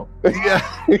intro.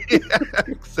 Yeah,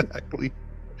 exactly.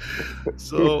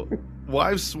 So,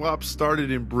 Wives Swap started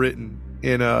in Britain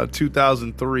in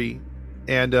 2003,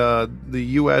 and the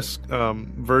U.S.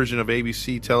 Version of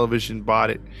ABC Television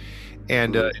bought it.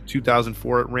 And in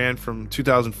 2004, it ran from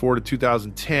 2004 to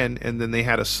 2010, and then they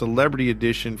had a celebrity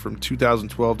edition from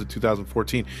 2012 to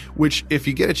 2014. Which, if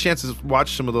you get a chance to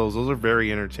watch some of those are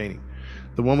very entertaining.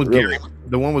 The one with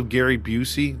Gary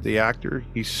Busey, the actor,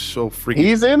 he's so freaking.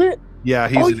 He's in it. Yeah,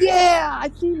 he's. In yeah,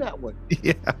 I've seen that one.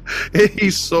 Yeah,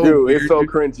 he's so. Dude, weird. It's so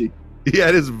cringy. Yeah,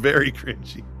 it is very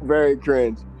cringy. Very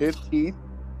cringe. His teeth.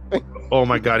 Oh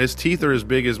my god, his teeth are as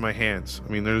big as my hands.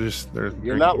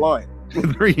 You're not lying.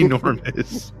 They're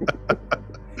enormous.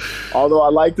 Although I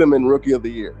liked him in Rookie of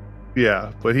the Year.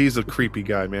 Yeah, but he's a creepy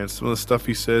guy, man. Some of the stuff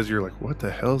he says, you're like, what the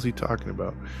hell is he talking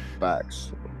about?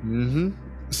 Facts. Mm-hmm.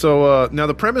 So now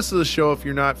the premise of the show, if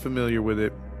you're not familiar with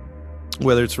it,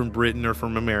 whether it's from Britain or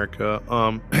from America,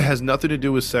 has nothing to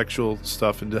do with sexual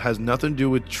stuff, and it has nothing to do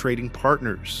with trading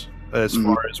partners as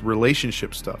far as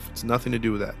relationship stuff. It's nothing to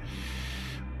do with that.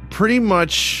 Pretty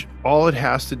much all it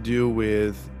has to do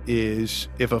with is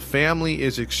if a family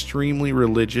is extremely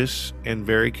religious and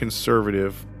very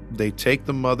conservative, they take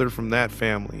the mother from that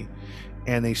family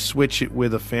and they switch it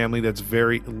with a family that's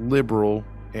very liberal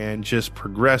and just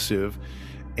progressive,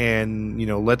 and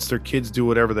lets their kids do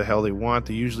whatever the hell they want.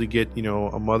 They usually get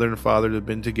a mother and a father that have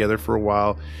been together for a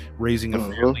while, raising a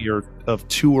family of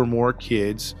 2 or more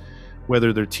kids,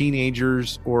 whether they're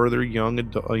teenagers or they're young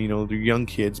they're young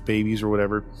kids, babies or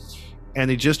whatever. And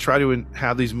they just try to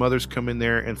have these mothers come in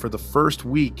there, and for the first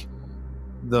week,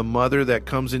 the mother that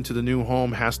comes into the new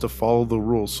home has to follow the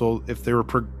rules. So if they were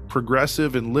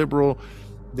progressive and liberal,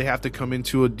 they have to come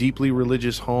into a deeply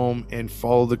religious home and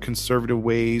follow the conservative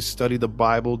ways, study the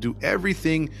Bible, do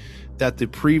everything that the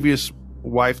previous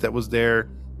wife that was there,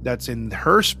 that's in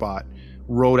her spot,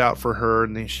 wrote out for her.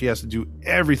 And then she has to do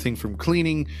everything from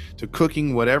cleaning to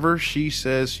cooking, whatever she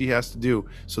says she has to do.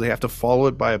 So they have to follow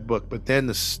it by a book. But then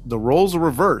the roles are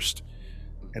reversed,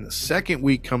 and the second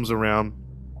week comes around,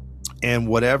 and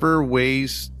whatever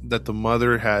ways that the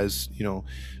mother has,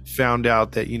 found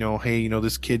out that, hey,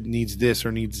 this kid needs this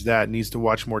or needs that, needs to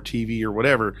watch more TV or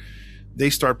whatever, they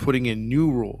start putting in new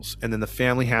rules, and then the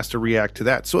family has to react to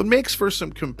that. So it makes for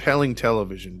some compelling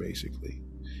television, basically.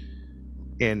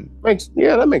 And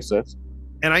that makes sense.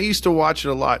 And I used to watch it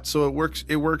a lot. So it works,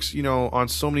 on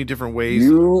so many different ways.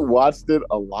 You watched it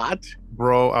a lot?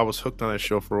 Bro, I was hooked on that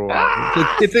show for a while.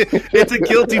 It's a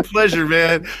guilty pleasure,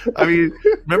 man. I mean,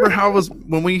 remember how it was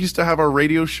when we used to have our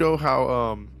radio show,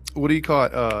 how, what do you call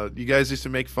it? You guys used to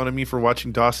make fun of me for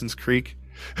watching Dawson's Creek.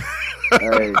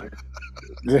 Hey.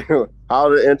 How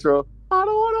the intro? I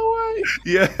don't want to wait.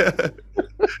 Yeah.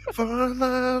 For our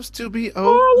lives to be over.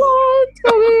 For life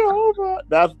to be over.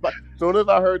 That's as soon as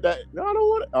I heard that, I don't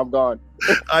want it. I'm gone.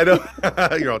 I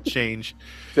know. You're all changed.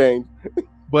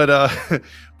 But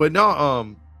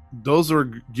no, those are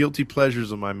guilty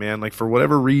pleasures of mine, man. Like, for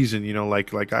whatever reason,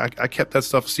 like I kept that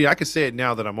stuff. See, I can say it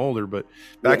now that I'm older, but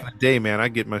back in the day, man, I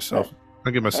get myself.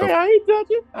 Hey, I ain't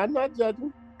judging. I'm not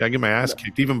judging. I get my ass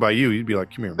kicked, even by you. You'd be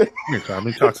like, "Come here, Tom. Let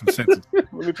me talk some sense."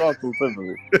 Let me talk some sense.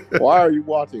 Why are you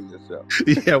watching this show?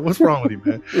 Yeah, what's wrong with you,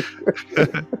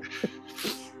 man?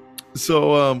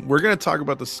 So we're gonna talk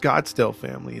about the Scottsdale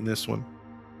family in this one.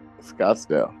 The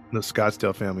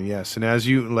Scottsdale family, yes. And as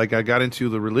I got into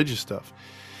the religious stuff.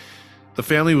 The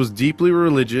family was deeply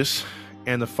religious,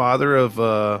 and the father of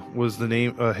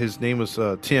his name was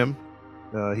Tim.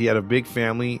 He had a big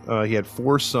family. He had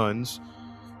 4 sons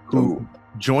who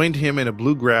joined him in a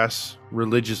bluegrass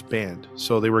religious band.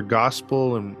 So they were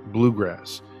gospel and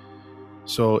bluegrass.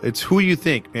 So it's who you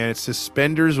think, man. It's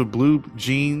suspenders with blue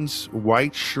jeans,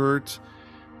 white shirt,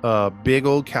 big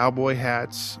old cowboy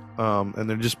hats, and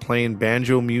they're just playing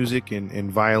banjo music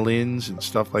and violins and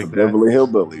stuff like that. Beverly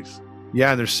Hillbillies.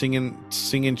 Yeah, and they're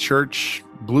singing church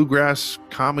bluegrass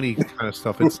comedy kind of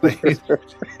stuff. It's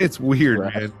it's weird,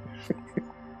 man.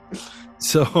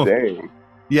 So dang.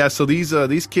 Yeah, so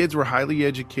these kids were highly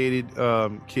educated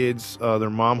kids. Their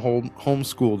mom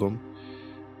homeschooled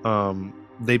them.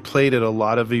 They played at a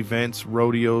lot of events,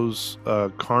 rodeos,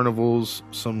 carnivals,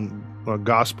 some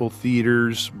gospel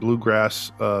theaters,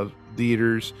 bluegrass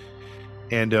theaters,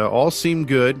 and all seemed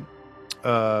good.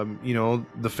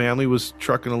 The family was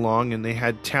trucking along, and they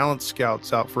had talent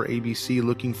scouts out for ABC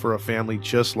looking for a family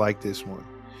just like this one.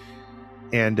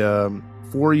 And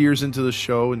 4 years into the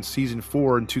show, in season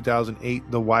 4 in 2008,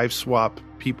 the wife swap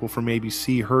people from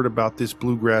ABC heard about this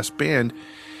bluegrass band,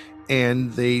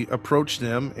 and they approached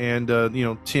them. And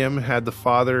Tim had the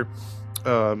father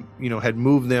had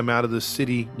moved them out of the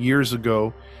city years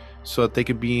ago so that they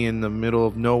could be in the middle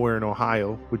of nowhere in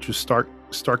Ohio, which was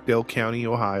Starkdale County,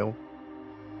 Ohio.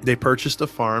 They purchased a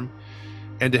farm,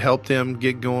 and to help them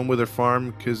get going with their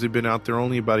farm, because they've been out there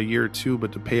only about a year or two,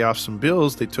 but to pay off some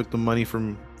bills, they took the money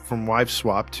from Wife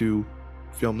Swap to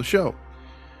film the show.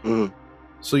 Mm.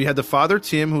 So you had the father,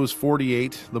 Tim, who was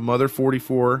 48, the mother,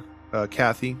 44,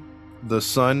 Kathy, the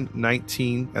son,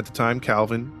 19 at the time,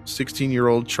 Calvin,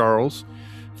 16-year-old Charles,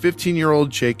 15-year-old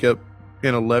Jacob,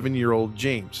 and 11-year-old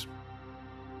James.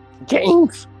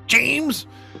 James.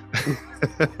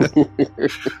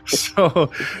 So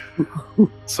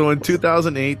in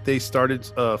 2008 they started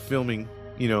filming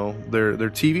their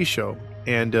TV show.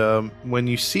 And when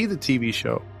you see the TV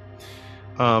show,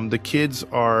 the kids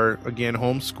are again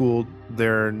homeschooled.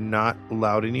 They're not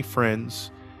allowed any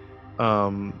friends,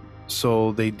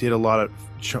 so they did a lot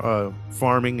of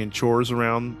farming and chores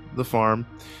around the farm.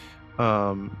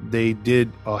 They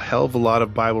did a hell of a lot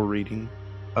of Bible reading.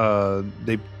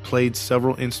 They played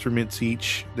several instruments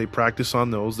each. They practiced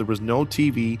on those. There was no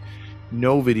TV,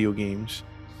 no video games.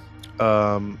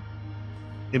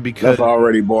 And because That's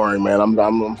already boring, man.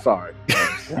 I'm sorry.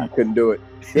 I couldn't do it.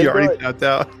 you already tapped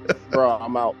out. Bro,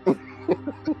 I'm out.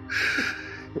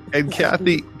 And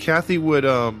Kathy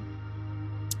would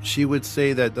she would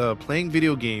say that playing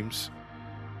video games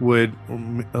would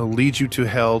lead you to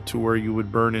hell, to where you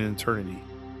would burn in eternity.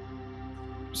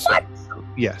 So, What?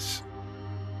 yes.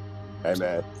 Hey,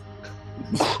 man.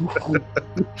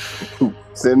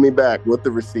 Send me back with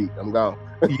the receipt. I'm gone.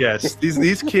 Yes,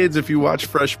 these kids, if you watch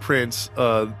Fresh Prince,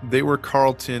 they were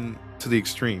Carlton to the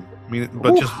extreme. I mean,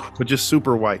 but just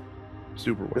super white.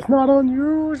 Super white. It's not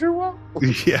unusual.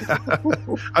 Yeah.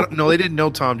 I don't know. They didn't know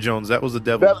Tom Jones. That was the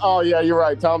devil. Oh, yeah, you're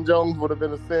right. Tom Jones would have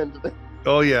been a sin today.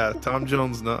 Oh, yeah. Tom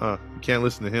Jones, nuh-uh. You can't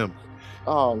listen to him.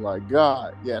 Oh, my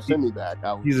God. Yeah, send me back.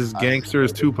 He's as gangster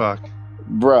as Tupac.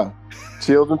 Bruh.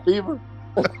 Chills and fever.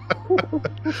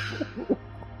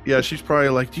 Yeah, she's probably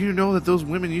like, do you know that those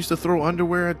women used to throw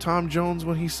underwear at Tom Jones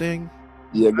when he sang?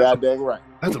 Yeah, goddamn right.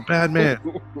 That's a bad man.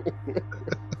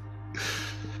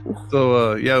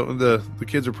 So, yeah, the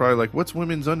kids are probably like, what's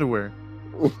women's underwear?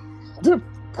 Come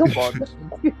on.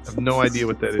 I have no idea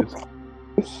what that is.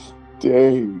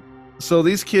 Dang. So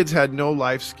these kids had no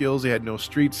life skills. They had no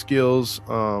street skills.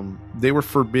 They were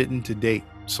forbidden to date.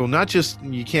 So not just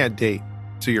you can't date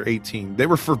till you're 18. They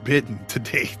were forbidden to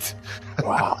date.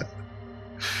 Wow.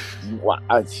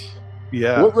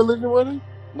 Yeah. What religion were they?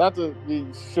 Not to be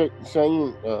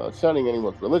shunning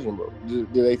anyone's religion, but do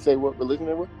they say what religion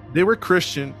they were? They were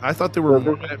Christian. I thought they were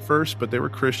Mormon at first, but they were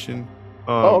Christian.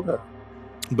 Okay.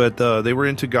 But they were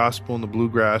into gospel and the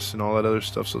bluegrass and all that other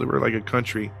stuff. So they were like a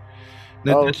country.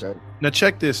 Now, okay. Now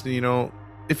check this. You know,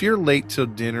 if you're late to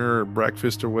dinner or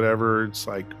breakfast or whatever, it's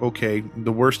like, okay,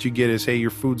 the worst you get is, hey,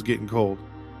 your food's getting cold,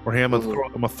 or hey, I'm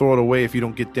gonna throw it away if you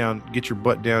don't get your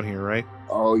butt down here, right?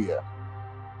 Oh yeah.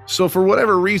 So for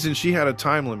whatever reason, she had a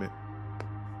time limit.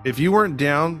 If you weren't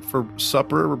down for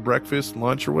supper or breakfast,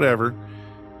 lunch or whatever,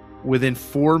 within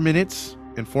 4 minutes,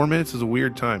 and 4 minutes is a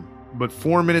weird time, but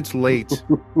 4 minutes late,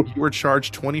 you were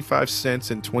charged 25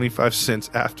 cents and 25 cents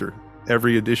after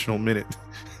every additional minute.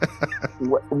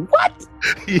 What?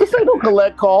 Yeah. This ain't no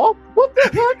collect call. What the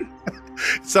heck?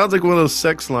 It sounds like one of those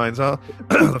sex lines, huh?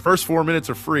 The first 4 minutes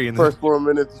are free, and First 4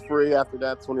 minutes is free. After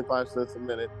that, 25 cents a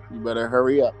minute. You better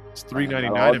hurry up. it's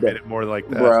 $3.99 a minute, more like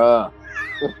that. Bruh.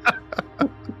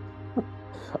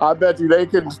 I bet you they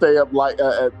couldn't stay up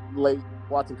late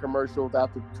watching commercials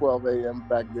after 12 a.m.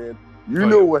 back then. You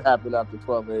knew what happened after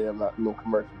 12 a.m. Not no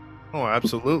commercial. Oh,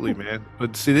 absolutely, man.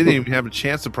 But see, they didn't even have a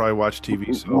chance to probably watch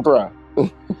TV. So, bruh.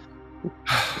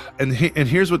 And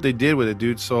here's what they did with it,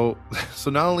 dude. So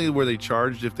not only were they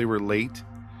charged if they were late,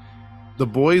 the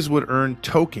boys would earn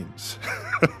tokens,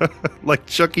 like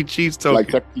Chuck E. Cheese tokens. Like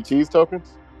Chuck E. Cheese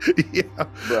tokens? Yeah,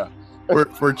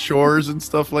 Bruh. for chores and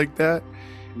stuff like that.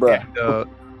 Bruh.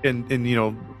 And you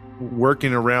know,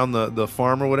 working around the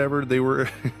farm or whatever, they were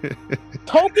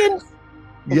Tokens?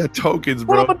 Yeah, tokens,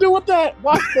 What bro. am I gonna do with that?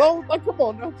 Wash clothes? Like, come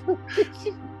on now.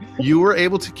 You were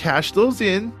able to cash those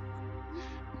in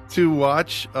to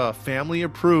watch family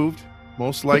approved,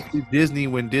 most likely Disney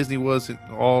when Disney wasn't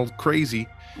all crazy.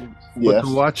 But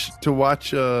Yes. to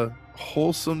watch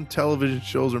wholesome television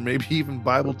shows, or maybe even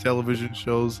Bible television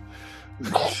shows.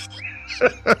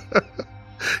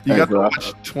 You got to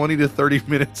watch 20 to 30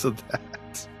 minutes of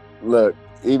that. Look,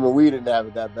 even we didn't have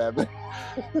it that bad.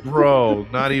 Bro,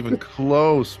 not even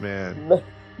close, man.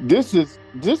 This is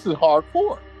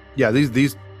hardcore. Yeah,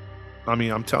 these I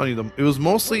mean, I'm telling you, it was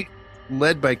mostly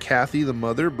led by Kathy, the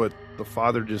mother, but the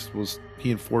father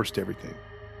he enforced everything.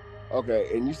 Okay,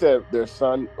 and you said their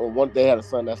son, they had a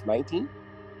son that's 19?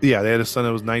 Yeah, they had a son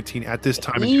that was 19 at this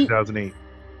time in 2008.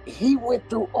 He went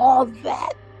through all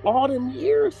that, all them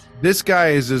years. This guy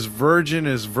is as virgin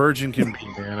can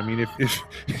be, man. I mean,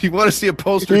 if you want to see a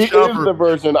poster He child is for the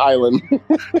Virgin Island. yeah,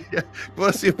 you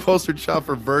want to see a poster child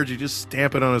for virgin, just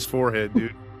stamp it on his forehead,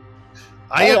 dude.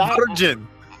 I am virgin.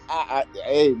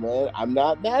 Hey, man, I'm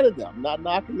not mad at them. I'm not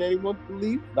knocking anyone's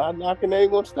belief, not knocking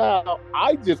anyone's style.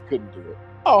 I just couldn't do it.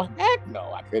 Oh, heck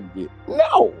no, I couldn't do it.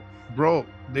 No. Bro,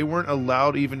 they weren't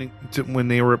allowed even when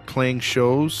they were playing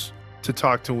shows to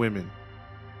talk to women.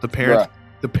 The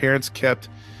parents kept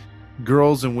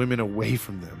girls and women away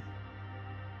from them.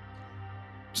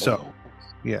 So,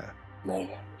 yeah. Man.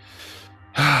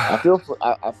 I feel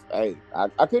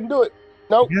I couldn't do it.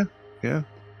 Nope. Yeah.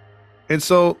 And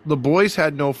so the boys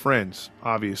had no friends,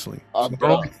 obviously. So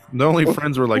their only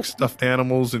friends were like stuffed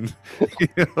animals and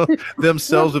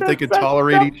themselves if they could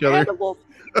tolerate each other.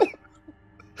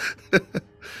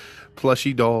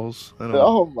 Plushy dolls. I don't know.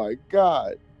 Oh my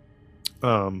God.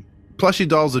 Plushy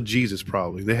dolls of Jesus,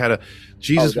 probably. They had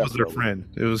Jesus was their friend.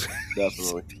 It was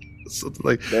definitely. Something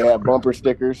like, They had bumper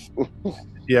stickers.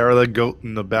 yeah, or the goat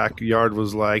in the backyard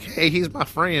was like, "Hey, he's my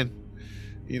friend,"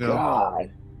 you know.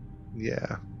 God.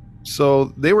 Yeah. So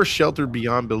they were sheltered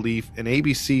beyond belief, and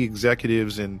ABC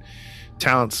executives and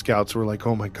talent scouts were like,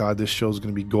 "Oh my God, this show's going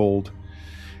to be gold."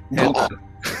 And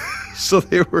so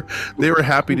they were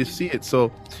happy to see it.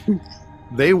 So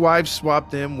they wife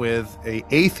swapped them with a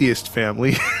atheist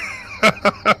family.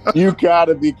 You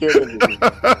gotta be kidding me.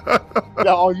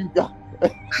 No, you got.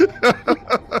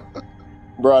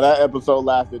 Bro, that episode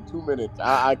lasted 2 minutes.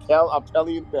 I'm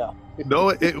telling you now. No,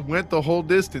 it went the whole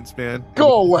distance, man.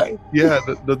 Go away. Yeah,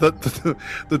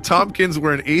 the Tompkins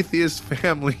were an atheist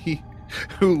family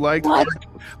who liked What?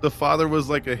 the father was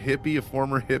like a hippie, a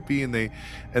former hippie,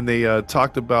 and they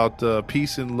talked about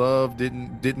peace and love.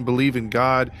 Didn't believe in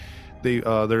God. They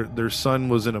their son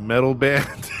was in a metal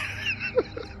band.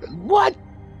 What?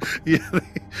 Yeah,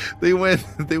 they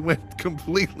went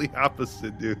completely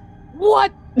opposite, dude.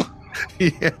 What?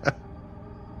 Yeah.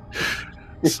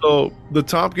 So the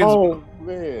Tompkins, Oh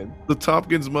man. the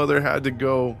Tompkins mother had to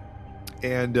go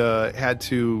and had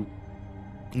to,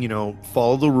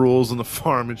 follow the rules on the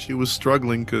farm, and she was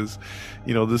struggling because,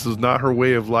 this is not her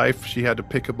way of life. She had to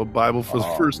pick up a Bible for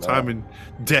the first time in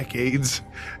decades,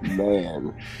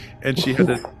 Man. and she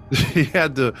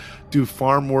had to do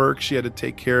farm work. She had to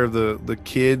take care of the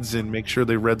kids and make sure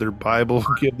they read their Bible,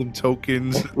 give them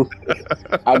tokens.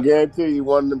 I guarantee you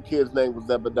one of them kids' name was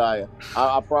Zebediah.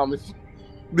 I promise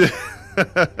you.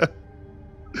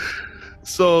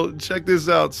 So check this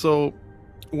out. So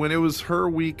when it was her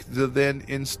week to then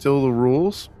instill the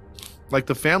rules, like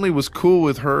the family was cool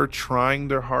with her trying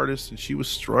their hardest and she was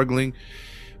struggling,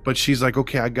 but she's like,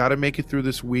 okay, I got to make it through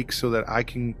this week so that I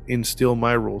can instill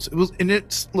my rules.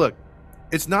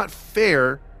 It's not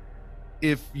fair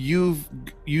if you've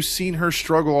seen her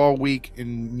struggle all week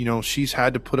and she's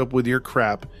had to put up with your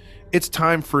crap. It's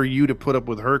time for you to put up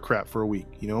with her crap for a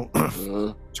week.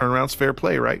 Mm-hmm. Turnaround's fair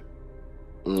play, right?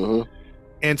 Mm-hmm.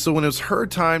 And so when it was her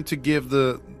time to give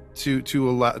to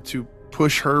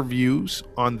push her views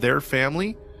on their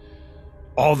family,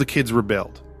 all the kids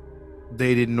rebelled.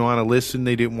 They didn't want to listen.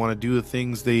 They didn't want to do the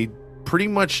things. They pretty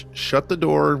much shut the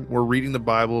door, were reading the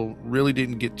Bible, really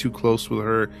didn't get too close with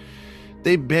her.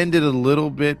 They bended a little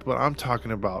bit, but I'm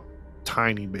talking about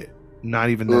tiny bit, not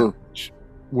even that much.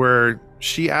 Where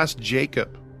she asked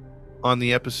Jacob on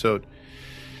the episode,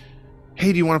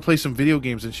 hey, do you want to play some video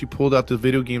games? And she pulled out the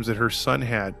video games that her son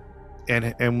had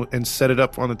and set it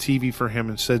up on the TV for him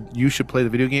and said, you should play the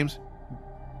video games.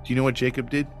 Do you know what Jacob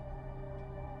did?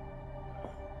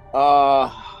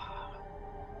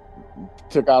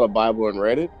 Took out a Bible and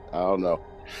read it. I don't know.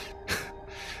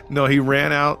 No, he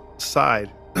ran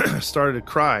outside, started to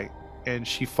cry, and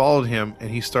she followed him, and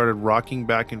he started rocking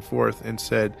back and forth and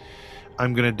said,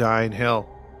 I'm going to die in hell.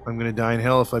 I'm going to die in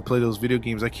hell if I play those video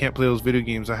games. I can't play those video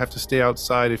games. I have to stay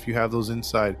outside if you have those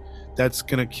inside. That's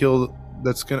going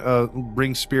to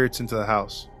bring spirits into the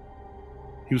house.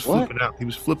 He was flipping out. He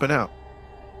was flipping out.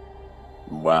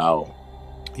 Wow.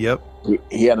 Yep.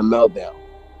 He had a meltdown.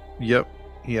 Yep.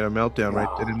 He had a meltdown right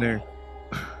then and there.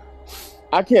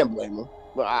 I can't blame him.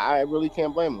 I really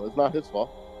can't blame him. It's not his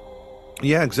fault.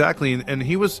 Yeah, exactly. And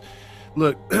he was,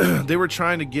 look, they were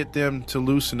trying to get them to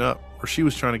loosen up, or she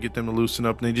was trying to get them to loosen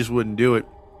up, and they just wouldn't do it.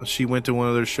 She went to one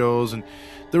of their shows, and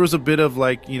there was a bit of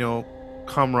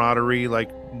camaraderie.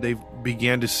 Like they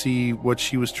began to see what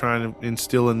she was trying to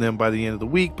instill in them by the end of the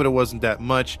week, but it wasn't that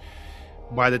much.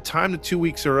 By the time the 2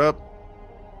 weeks are up,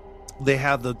 they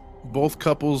have both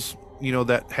couples,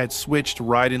 that had switched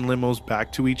ride in limos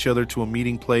back to each other to a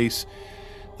meeting place.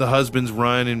 The husbands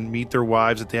run and meet their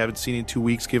wives that they haven't seen in 2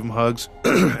 weeks, give them hugs.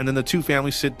 And then the two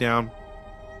families sit down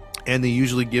and they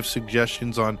usually give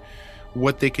suggestions on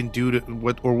what they can do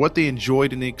what they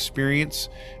enjoyed in the experience,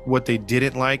 what they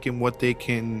didn't like, and what they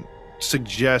can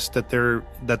suggest that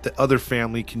the other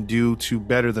family can do to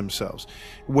better themselves.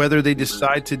 Whether they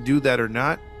decide to do that or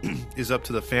not is up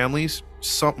to the families.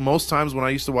 Most times when I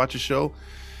used to watch a show,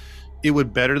 it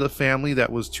would better the family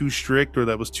that was too strict or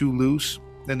that was too loose,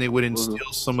 and they would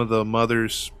instill some of the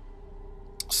mother's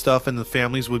stuff, and the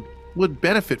families would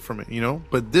benefit from it,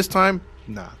 But this time,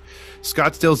 nah.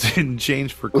 Scottsdale didn't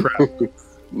change for crap.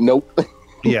 Nope.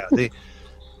 Yeah, they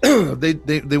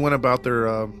went about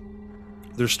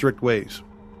their strict ways.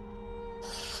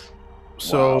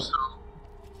 So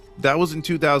that was in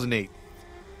 2008.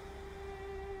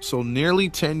 So nearly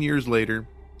 10 years later,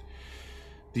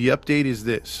 the update is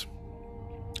this.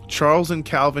 Charles and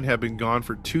Calvin have been gone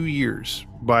for 2 years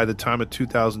by the time of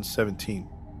 2017.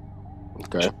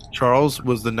 Okay. Charles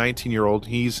was the 19-year-old.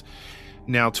 He's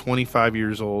now 25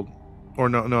 years old. or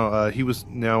no, he was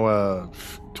now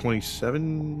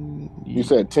 27. You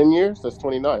said 10 years? That's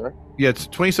 29, right? Yeah, it's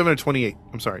 27 or 28.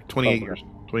 I'm sorry, 28 Okay. years.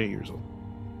 28 years old.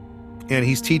 And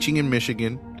he's teaching in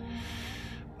Michigan.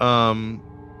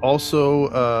 Also,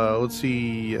 let's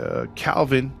see,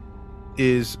 Calvin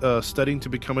is studying to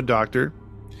become a doctor.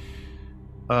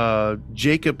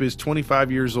 Jacob is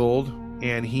 25 years old,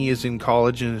 and he is in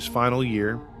college in his final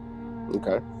year.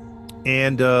 Okay.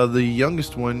 And the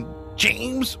youngest one,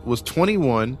 James, was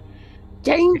 21.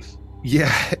 James?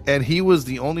 Yeah, and he was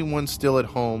the only one still at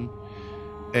home.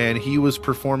 And he was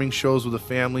performing shows with the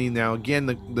family. Now, again,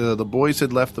 the boys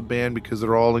had left the band because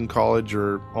they're all in college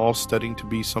or all studying to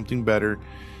be something better.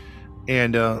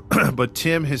 And but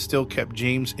Tim has still kept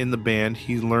James in the band.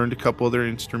 He learned a couple other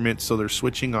instruments, so they're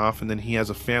switching off. And then he has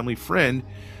a family friend,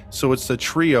 so it's a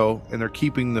trio, and they're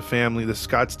keeping the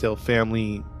Scottsdale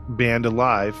family band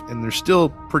alive, and they're still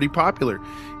pretty popular.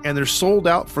 And they're sold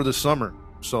out for the summer,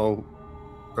 so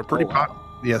they're pretty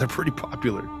Yeah, they're pretty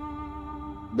popular.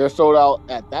 They're sold out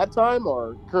at that time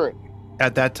or currently?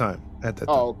 At that time.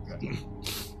 Oh, okay.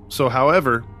 So,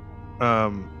 however,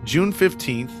 June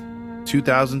 15th,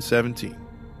 2017.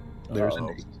 There's a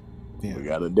date. Yeah. We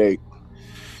got a date.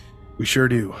 We sure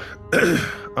do.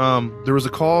 There was a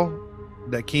call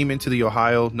that came into the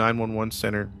Ohio 911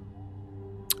 center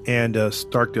and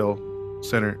Starkdale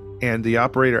Center, and the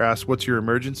operator asked, "What's your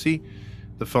emergency?"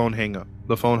 The phone hung up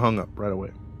right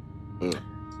away.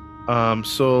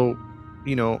 So,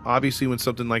 obviously when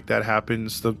something like that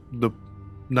happens, the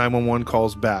 911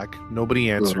 calls back.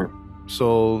 Nobody answered.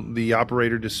 So the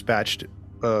operator dispatched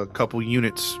a couple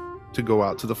units to go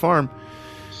out to the farm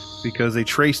because they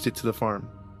traced it to the farm.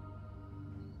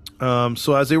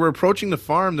 So as they were approaching the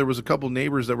farm, there was a couple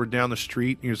neighbors that were down the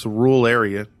street. It's a rural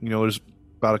area. There's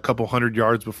about a couple 100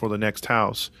 yards before the next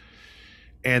house.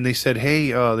 And they said,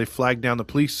 hey, they flagged down the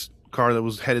police car that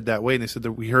was headed that way. And they said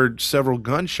that we heard several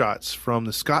gunshots from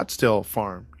the Scottsdale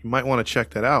farm. You might want to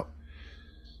check that out.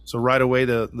 So right away,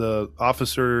 the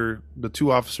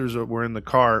two officers that were in the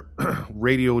car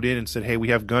radioed in and said, hey, we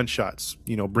have gunshots,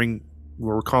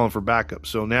 we're calling for backup.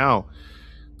 So now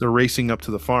they're racing up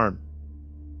to the farm.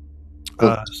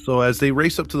 So as they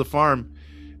race up to the farm,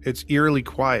 it's eerily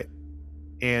quiet,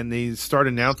 and they start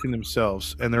announcing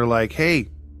themselves, and they're like, hey,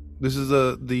 this is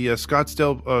the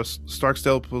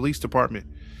Starkdale Police Department.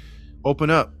 Open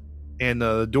up. And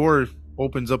the door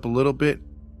opens up a little bit,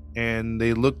 and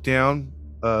they look down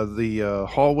the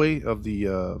hallway of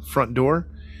the front door,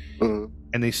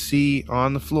 and they see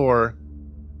on the floor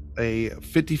a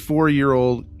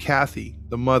 54-year-old Kathy,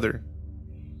 the mother,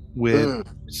 with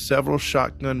several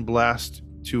shotgun blasts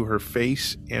to her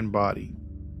face and body.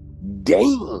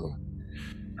 Dang.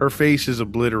 Her face is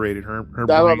obliterated. Her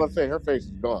That's what I'm gonna say. Her face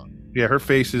is gone. Yeah, her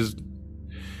face is.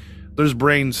 There's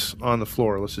brains on the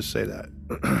floor. Let's just say that.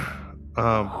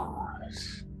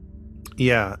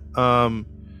 Yeah.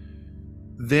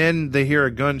 Then they hear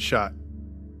a gunshot,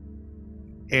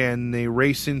 and they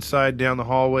race inside down the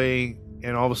hallway,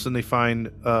 and all of a sudden they find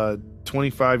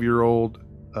 25-year-old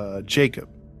Jacob,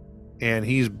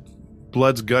 and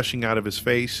blood's gushing out of his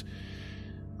face.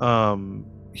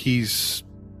 He's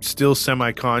still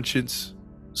semi-conscious,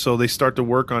 so they start to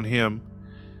work on him.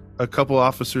 A couple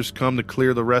officers come to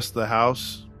clear the rest of the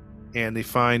house, and they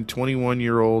find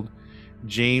 21-year-old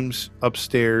James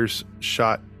upstairs,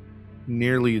 shot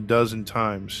nearly a dozen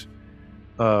times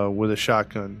with a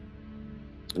shotgun.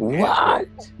 What?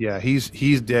 Yeah,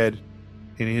 he's dead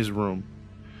in his room.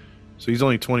 So he's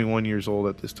only 21 years old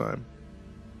at this time.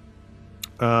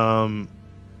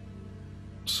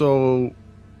 So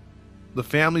the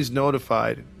family's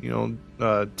notified.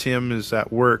 Tim is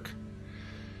at work,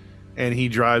 and he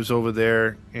drives over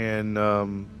there, and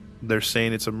they're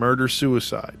saying it's a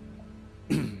murder-suicide.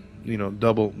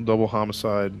 Double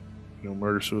homicide.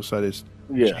 Murder-suicide is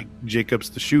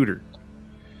Jacob's the shooter.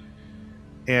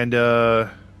 And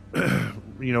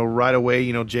right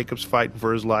away, Jacob's fighting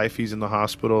for his life. He's in the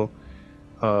hospital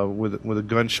with a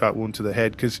gunshot wound to the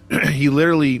head, because he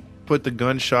literally put the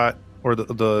gunshot or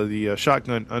the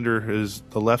shotgun under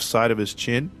the left side of his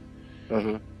chin,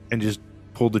 and just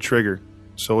pulled the trigger.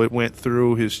 So it went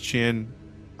through his chin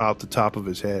out the top of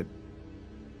his head.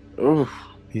 Oof.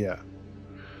 Yeah.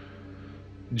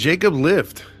 Jacob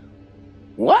lived.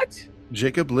 What?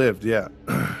 Jacob lived, yeah.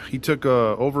 He took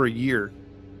over a year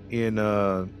in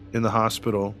the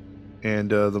hospital, and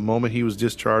the moment he was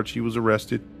discharged, he was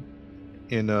arrested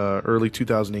in early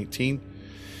 2018.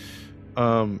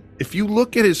 If you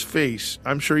look at his face,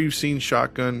 I'm sure you've seen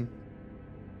shotgun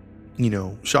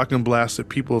blasts that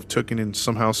people have taken and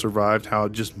somehow survived, how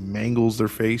it just mangles their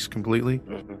face completely.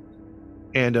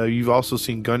 And you've also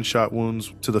seen gunshot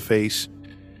wounds to the face,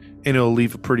 and it'll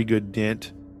leave a pretty good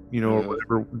dent, or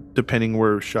whatever, depending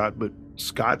where it was shot. But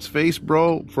Scott's face,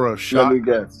 bro, for a shot. Let me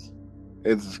guess.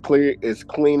 It's clear. It's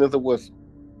clean as a whistle.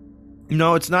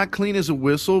 No, it's not clean as a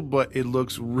whistle, but it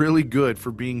looks really good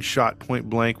for being shot point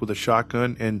blank with a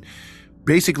shotgun and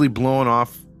basically blowing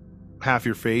off half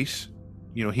your face.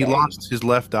 He lost his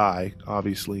left eye,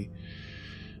 obviously,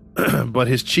 but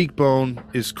his cheekbone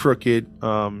is crooked.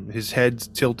 His head's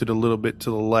tilted a little bit to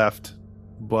the left,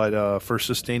 but for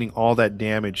sustaining all that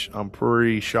damage, I'm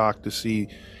pretty shocked to see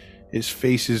his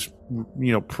face is,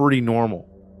 pretty normal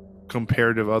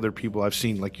compared to other people I've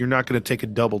seen. Like, you're not going to take a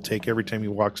double take every time he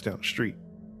walks down the street.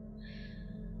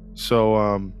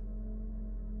 So,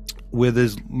 with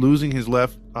his losing his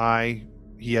left eye,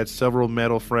 he had several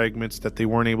metal fragments that they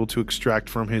weren't able to extract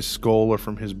from his skull or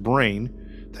from his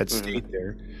brain that stayed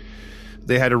there.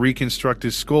 They had to reconstruct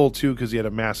his skull too because he had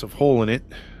a massive hole in it.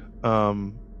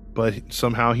 But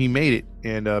somehow he made it,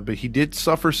 and but he did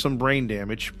suffer some brain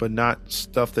damage, but not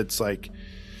stuff that's like,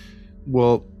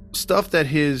 stuff that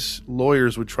his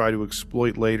lawyers would try to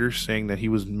exploit later, saying that he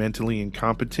was mentally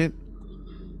incompetent.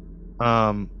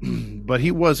 But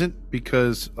he wasn't,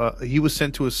 because he was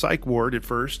sent to a psych ward at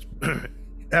first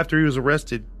after he was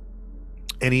arrested,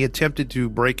 and he attempted to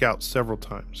break out several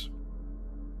times.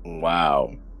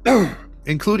 Wow.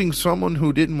 Including someone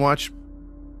who didn't watch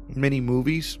many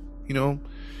movies,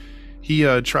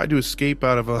 He tried to escape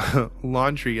out of a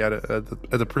laundry at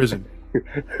the prison.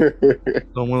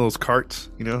 On one of those carts,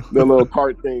 The little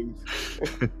cart things.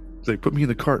 It's like, put me in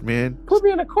the cart, man. Put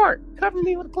me in a cart. Cover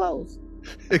me with clothes.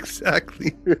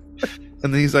 Exactly.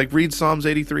 And then he's like, read Psalms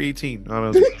 83:18. I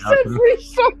was Hey,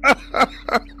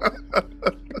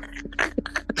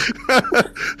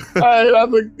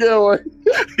 that's a good one.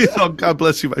 He's all, God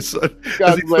bless you, my son.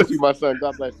 God bless you, my son.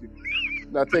 God bless you.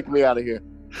 Now take me out of here.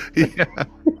 Yeah.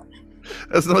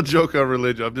 That's no joke on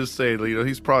religion. I'm just saying,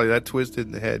 he's probably that twisted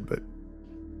in the head, but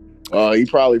he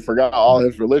probably forgot all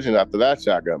his religion after that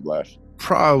shotgun blast.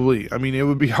 Probably. I mean, it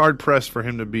would be hard pressed for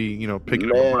him to be,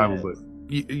 picking up a Bible, but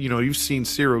you've seen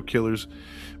serial killers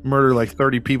murder like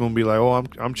 30 people and be like, "Oh,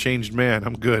 I'm changed man.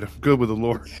 I'm good with the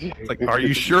Lord." It's like, are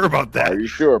you sure about that? Are you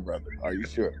sure, brother? Are you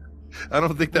sure? I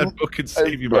don't think that book could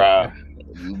save you, bruh.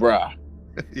 Yeah.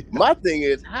 My thing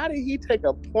is, how did he take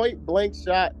a point blank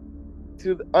shot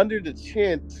under the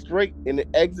chin straight and it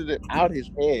exited out his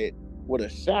head with a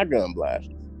shotgun blast?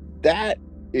 That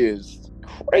is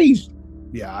crazy.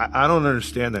 Yeah, I don't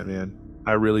understand that, man.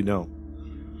 I really don't.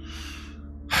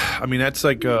 I mean, that's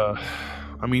like,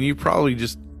 you probably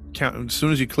just count as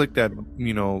soon as you click that,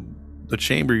 the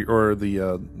chamber or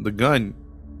the gun,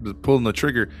 pulling the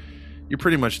trigger, you're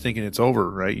pretty much thinking it's over,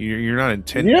 right? You're not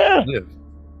intending to live.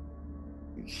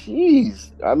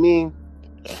 Jeez, I mean,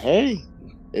 hey,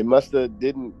 it must have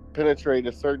didn't penetrate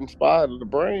a certain spot of the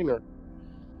brain, or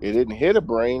it didn't hit a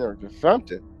brain, or just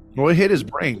something. Well, it hit his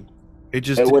brain. It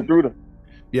went through the.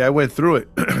 Yeah, I went through it.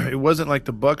 It wasn't like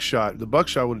the buckshot. The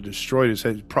buckshot would have destroyed his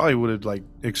head. It probably would have like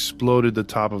exploded the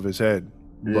top of his head.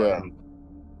 Yeah.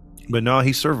 But no,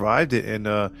 he survived it. And,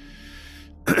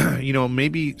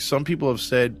 maybe some people have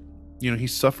said, he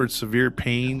suffered severe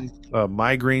pain,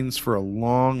 migraines for a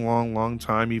long, long, long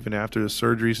time, even after the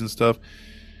surgeries and stuff.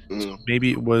 So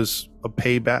maybe it was a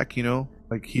payback,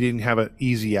 like he didn't have an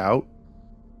easy out.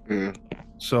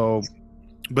 So,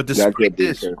 but despite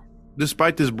this,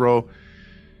 bro,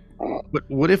 but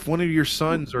what if one of your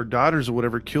sons or daughters or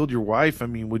whatever killed your wife? I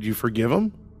mean, would you forgive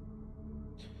him?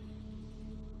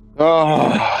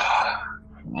 Oh, I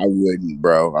wouldn't,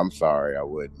 bro. I'm sorry, I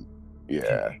wouldn't.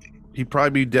 Yeah. He'd probably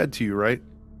be dead to you, right?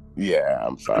 Yeah,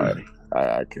 I'm sorry.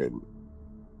 I couldn't.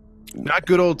 Not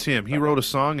good old Tim. He wrote a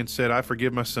song and said, "I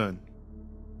forgive my son."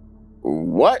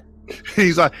 What?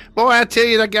 He's like, boy, I tell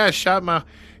you, that guy shot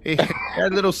that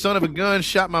little son of a gun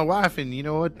shot my wife, and you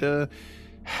know what?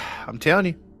 I'm telling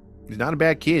you, he's not a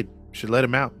bad kid. Should let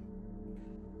him out.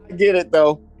 I get it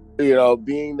though.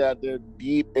 Being that they're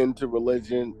deep into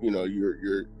religion,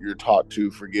 you're taught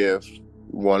to forgive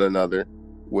one another,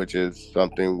 which is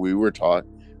something we were taught.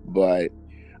 But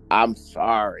I'm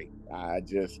sorry. I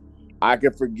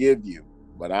can forgive you,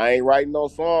 but I ain't writing no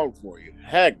song for you.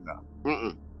 Heck no.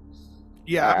 Mm-mm.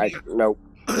 Yeah, no.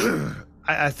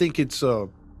 I think it's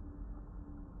I'm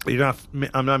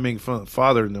not making fun of the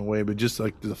father in a way, but just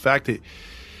like the fact that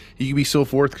you can be so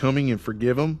forthcoming and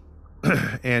forgive him,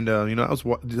 and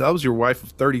that was your wife of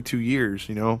 32 years,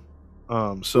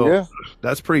 so yeah.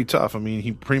 That's pretty tough. I mean,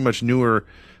 he pretty much knew her.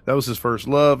 That was his first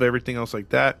love. Everything else like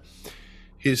that.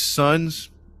 His sons,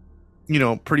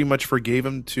 pretty much forgave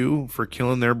him too for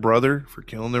killing their brother, for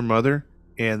killing their mother,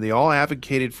 and they all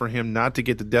advocated for him not to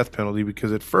get the death penalty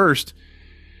because at first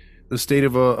the state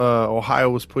of Ohio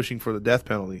was pushing for the death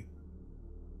penalty.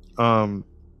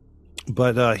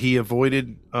 But he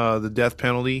avoided the death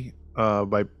penalty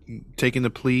by taking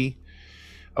the plea,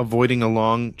 avoiding a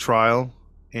long trial,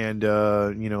 and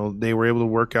they were able to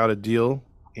work out a deal.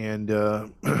 And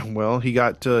well, he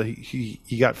got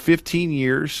 15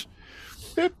 years.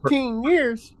 15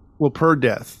 years. Well, per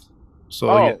death. So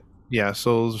Oh.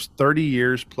 so it was 30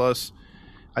 years plus.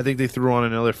 I think they threw on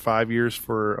another 5 years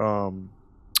for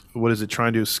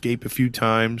trying to escape a few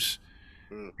times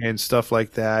and stuff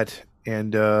like that.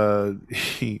 And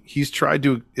he's tried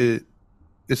to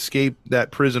escape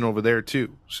that prison over there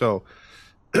too. So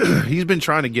he's been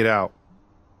trying to get out.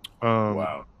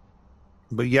 Wow.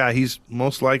 But yeah, he's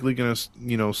most likely going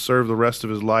to, serve the rest of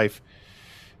his life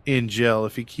in jail.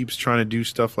 If he keeps trying to do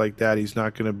stuff like that, he's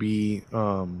not going to be,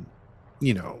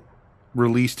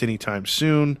 released anytime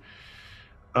soon.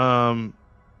 And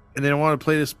then I want to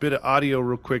play this bit of audio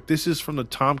real quick. This is from the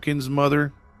Tompkins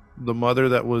mother, the mother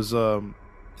that was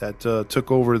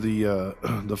took over the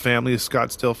family, the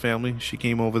Scottsdale family. She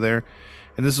came over there,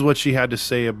 and this is what she had to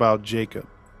say about Jacob.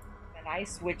 And I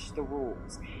switched the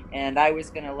rules, and I was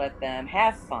going to let them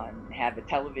have fun, have a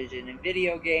television and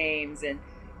video games, and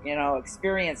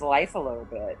experience life a little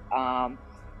bit.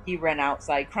 He ran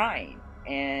outside crying,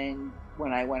 and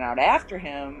when I went out after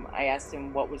him, I asked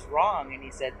him what was wrong, and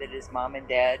he said that his mom and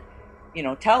dad,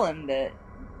 tell him that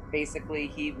basically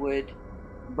he would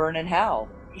burn in hell.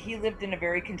 He lived in a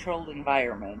very controlled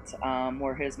environment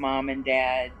where his mom and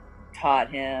dad taught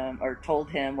him or told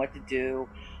him what to do.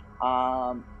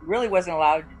 Really wasn't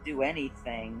allowed to do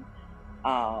anything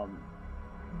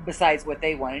besides what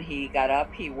they wanted. He got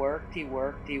up, he worked, he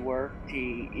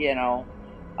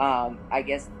I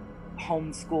guess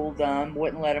homeschooled them,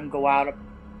 wouldn't let them go out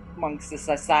amongst the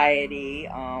society.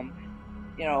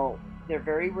 They're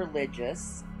very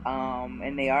religious,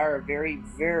 and they are a very,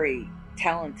 very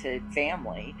talented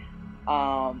family.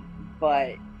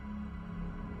 But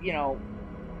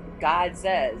God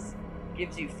says,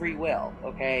 gives you free will,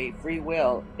 okay? Free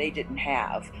will they didn't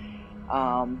have.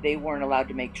 They weren't allowed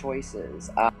to make choices.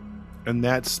 And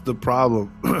that's the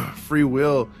problem. Free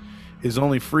will is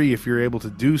only free if you're able to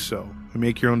do so and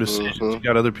make your own decisions. You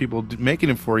got other people making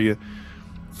it for you.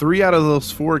 3 out of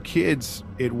those 4 kids,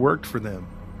 it worked for them.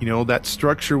 That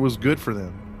structure was good for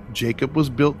them. Jacob was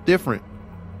built different,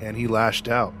 and he lashed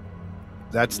out.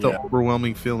 That's the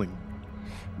overwhelming feeling.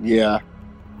 Yeah.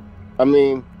 I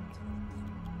mean,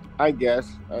 I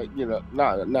guess,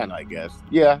 not I guess.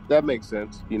 Yeah, that makes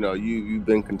sense. You've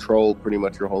been controlled pretty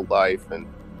much your whole life, and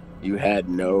you had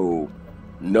no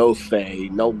say,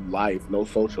 no life, no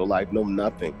social life, no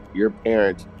nothing. Your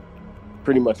parents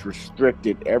pretty much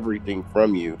restricted everything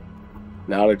from you.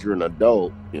 Now that you're an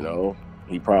adult,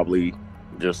 he probably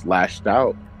just lashed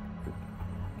out.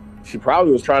 She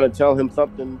probably was trying to tell him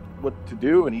something what to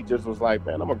do, and he just was like,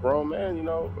 man, I'm a grown man,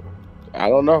 I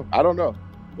don't know.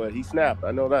 But he snapped.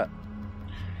 I know that.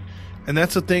 And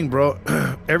that's the thing, bro.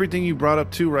 Everything you brought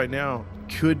up too right now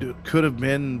could have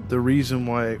been the reason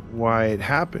why it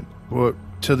happened. But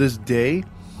to this day,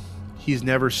 he's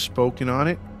never spoken on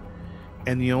it.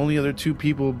 And the only other 2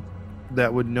 people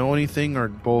that would know anything are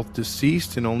both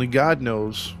deceased, and only God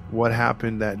knows what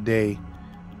happened that day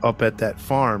up at that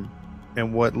farm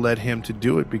and what led him to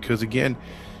do it. Because again,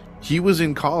 he was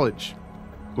in college,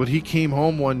 but he came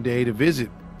home one day to visit,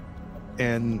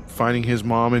 and finding his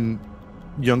mom and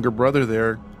younger brother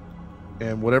there,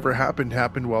 and whatever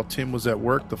happened while Tim was at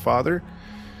work, the father,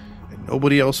 and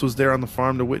nobody else was there on the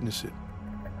farm to witness it.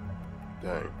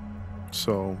 Dang.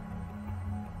 So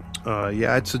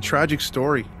it's a tragic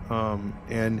story,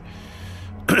 and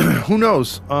who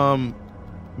knows, maybe,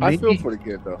 I feel for the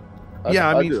kid though.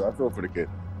 I do. I feel for the kid.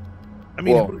 I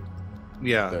mean, Well,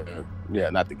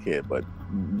 not the kid, but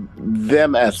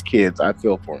them as kids, I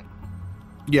feel for them.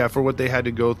 Yeah, for what they had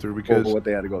to go through. For what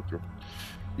they had to go through.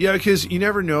 Yeah, because you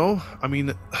never know. I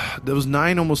mean, those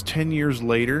 9, almost 10 years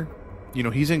later,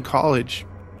 he's in college.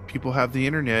 People have the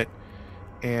internet,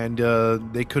 and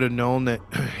they could have known that,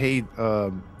 hey,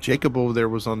 Jacob over there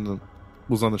was on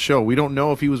the show. We don't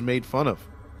know if he was made fun of,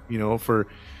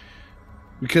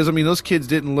 because I mean, those kids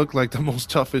didn't look like the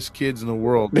most toughest kids in the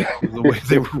world, the way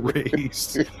they were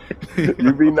raised.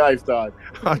 You be nice, Todd.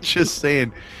 I'm just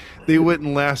saying, they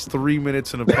wouldn't last 3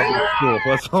 minutes in a public school.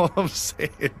 That's all I'm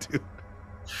saying, dude.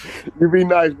 You be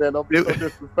nice, man. Don't be so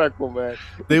disrespectful, man.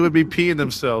 They would be peeing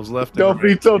themselves left and Don't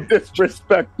right. be so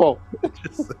disrespectful.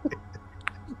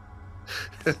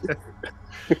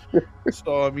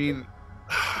 So, I mean,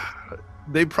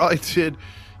 they probably did,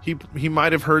 he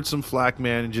might have heard some flack,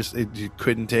 man, and just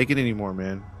couldn't take it anymore,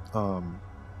 man.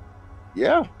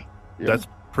 Yeah. That's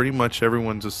pretty much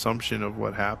everyone's assumption of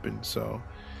what happened. So,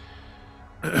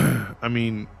 I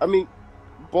mean,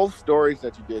 both stories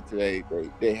that you did today,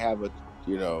 they have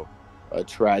a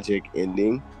tragic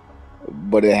ending,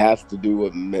 but it has to do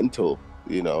with mental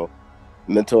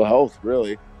health,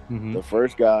 really. Mm-hmm. The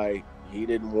first guy, he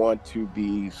didn't want to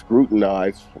be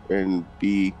scrutinized and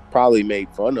be probably made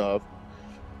fun of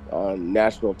on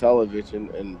national television,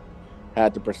 and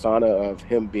had the persona of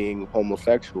him being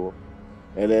homosexual.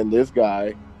 And then this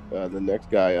guy, the next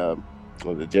guy,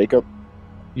 was it Jacob?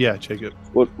 Yeah, Jacob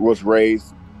was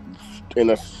raised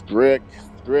in a strict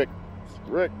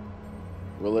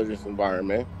religious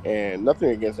environment, and nothing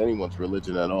against anyone's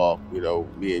religion at all.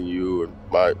 Me and you and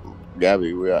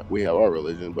Gabby, we have our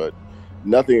religion, but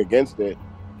nothing against it.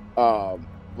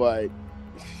 But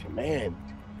man,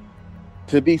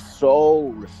 to be so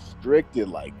restricted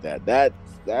like that's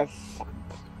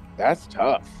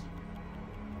tough.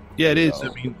 Yeah, it is.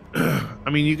 I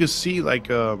mean, you can see like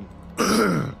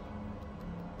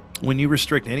when you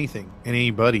restrict anything and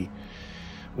anybody,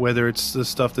 whether it's the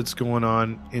stuff that's going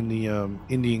on in the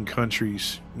Indian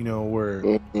countries,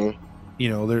 where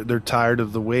they're tired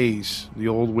of the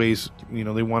old ways.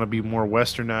 They want to be more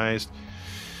westernized,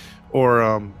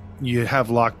 or you have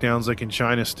lockdowns like in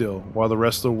China still, while the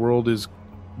rest of the world is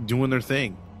doing their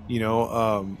thing.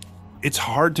 It's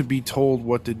hard to be told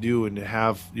what to do and to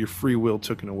have your free will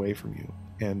taken away from you.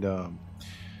 And,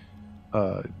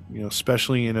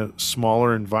 especially in a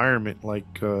smaller environment,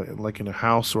 like in a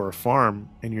house or a farm,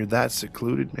 and you're that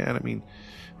secluded, man. I mean,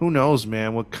 who knows,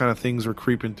 man, what kind of things were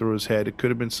creeping through his head. It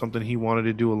could have been something he wanted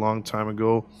to do a long time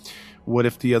ago. What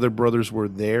if the other brothers were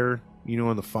there,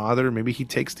 and the father, maybe he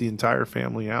takes the entire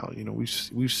family out.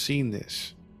 We've seen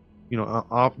this,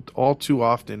 all too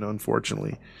often,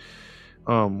 unfortunately.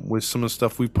 With some of the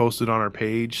stuff we've posted on our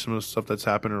page, some of the stuff that's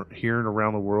happened here and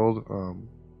around the world,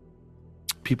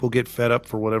 people get fed up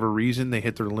for whatever reason. They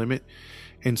hit their limit.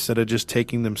 Instead of just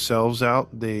taking themselves out,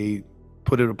 they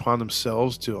put it upon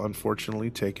themselves to unfortunately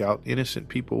take out innocent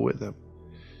people with them.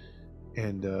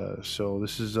 And so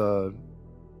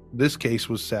this case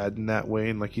was sad in that way.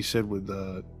 And like you said, with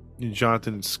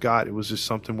Jonathan and Scott, it was just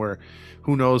something where,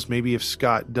 who knows, maybe if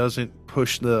Scott doesn't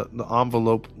push the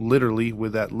envelope literally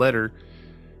with that letter,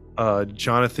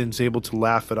 Jonathan's able to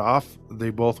laugh it off. They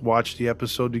both watch the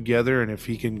episode together, and if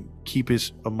he can keep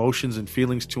his emotions and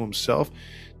feelings to himself,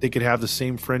 they could have the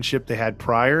same friendship they had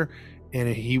prior.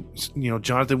 And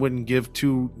Jonathan wouldn't give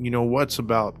two whats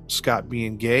about Scott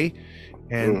being gay,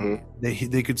 and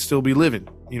they could still be living,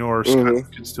 or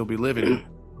Scott could still be living.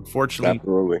 Unfortunately,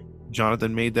 absolutely,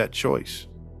 Jonathan made that choice.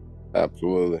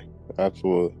 Absolutely.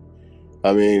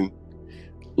 I mean,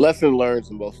 lesson learned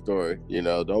in both stories.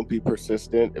 Don't be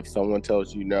persistent if someone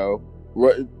tells you no.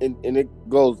 And it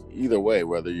goes either way,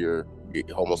 whether you're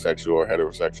homosexual or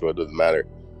heterosexual, it doesn't matter.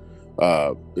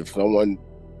 If someone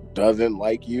doesn't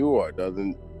like you or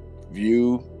doesn't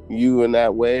view you in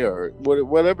that way, or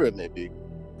whatever it may be,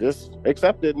 just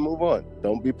accept it and move on.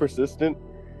 Don't be persistent.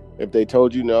 If they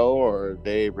told you no, or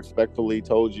they respectfully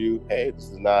told you, hey,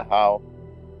 this is not how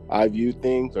I view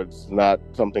things, or this is not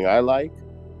something I like,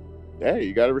 hey,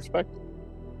 you got to respect it.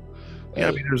 Yeah,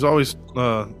 I mean, there's always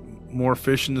more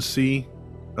fish in the sea.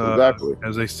 Exactly.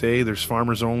 As they say, there's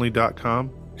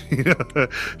farmersonly.com.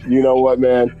 You know what,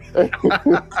 man?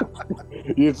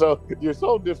 You're so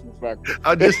disrespectful.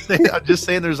 I'm just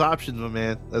saying there's options, my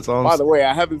man. That's all. By the way,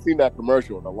 I haven't seen that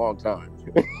commercial in a long time.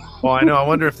 Well, I know. I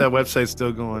wonder if that website's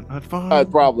still going.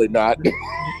 Probably not.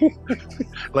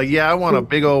 Like, yeah, I want a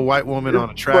big old white woman on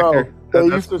a tractor. Bro,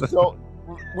 they used to show.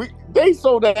 They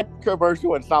sold that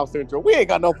commercial in South Central. We ain't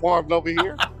got no farms over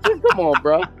here. Come on,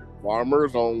 bro.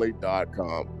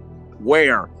 Farmersonly.com.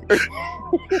 Where?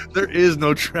 There is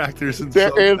no tractors in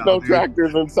There is no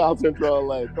tractors in South Central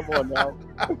LA. Come on now.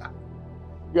 You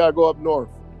gotta go up north.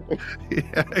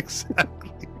 Yeah,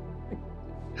 exactly.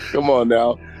 Come on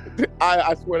now.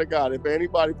 I swear to God, if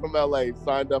anybody from LA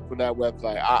signed up for that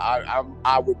website,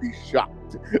 I would be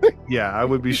shocked. Yeah, I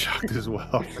would be shocked as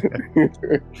well.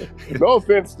 No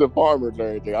offense to farmers or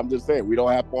anything. I'm just saying we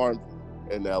don't have farms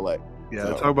in LA. Yeah,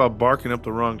 so. Talk about barking up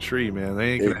the wrong tree, man.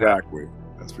 They ain't exactly.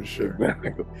 That's for sure.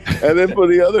 Exactly. And then for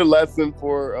the other lesson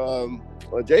for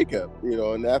Jacob,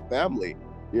 and that family,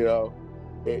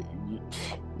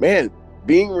 man,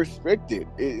 being restricted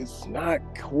is not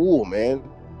cool, man.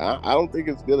 I don't think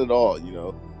it's good at all.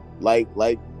 Like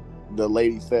the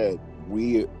lady said,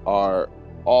 we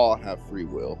all have free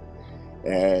will,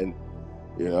 and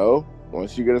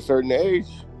once you get a certain age,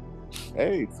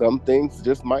 hey, some things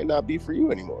just might not be for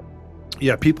you anymore.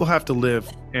 Yeah, people have to live,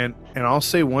 and I'll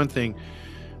say one thing.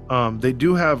 They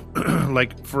do have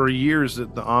like for years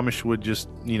that the Amish would just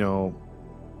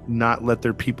not let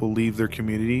their people leave their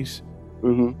communities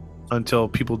until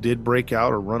people did break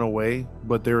out or run away,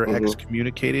 but they were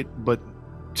excommunicated. But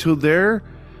to their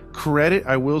credit,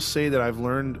 I will say that I've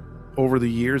learned over the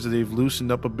years that they've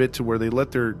loosened up a bit to where they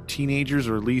let their teenagers,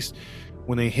 or at least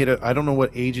when they hit I don't know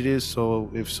what age it is, so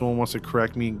if someone wants to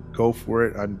correct me, go for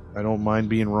it. I don't mind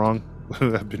being wrong.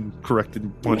 I've been corrected a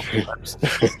bunch of times.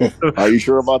 Are you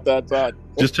sure about that, Todd?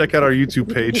 Just check out our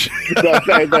YouTube page.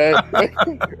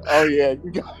 Oh yeah,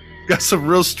 got some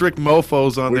real strict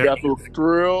mofos on there. We got some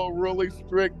really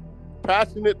strict,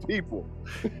 passionate people.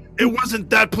 It wasn't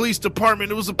that police department.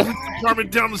 It was a police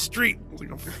department down the street.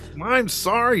 Like, I'm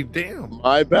sorry. Damn.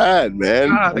 My bad, man.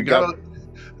 God,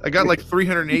 I got like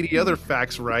 380 other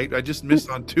facts right. I just missed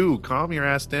on 2. Calm your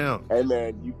ass down. Hey,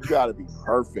 man, you got to be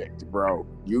perfect, bro.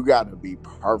 You got to be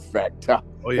perfect.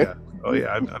 Oh, yeah.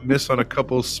 I missed on a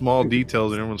couple small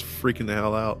details, and everyone's freaking the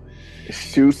hell out.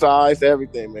 Shoe size,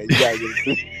 everything, man. You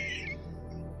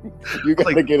got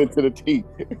to get into the teeth.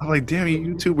 I'm like, damn, you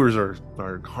YouTubers are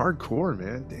hardcore,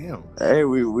 man. Damn. Hey,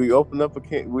 we opened up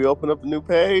a new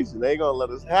page, and they gonna let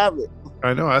us have it.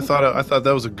 I know. I thought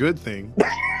that was a good thing.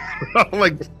 I'm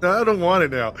like, no, I don't want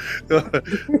it now. But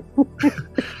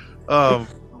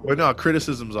no,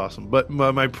 criticism's awesome. But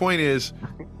my point is,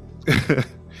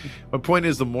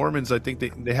 the Mormons, I think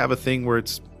they have a thing where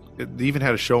they even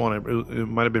had a show on it. It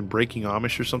might have been Breaking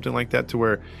Amish or something like that, to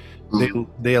where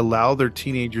they allow their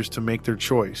teenagers to make their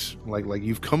choice. Like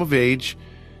you've come of age.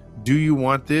 Do you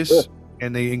want this? Yeah.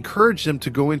 And they encourage them to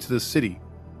go into the city,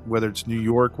 whether it's New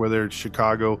York, whether it's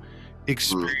Chicago,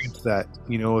 experience that.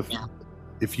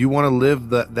 If you want to live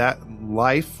that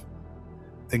life,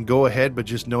 then go ahead, but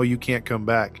just know you can't come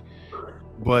back.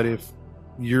 But if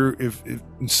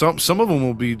some of them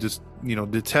will be just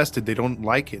detested, they don't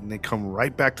like it, and they come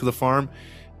right back to the farm,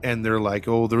 and they're like,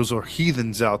 oh, those are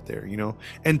heathens out there,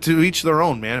 and to each their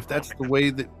own, man. If that's the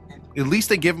way, that at least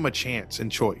they give them a chance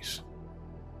and choice.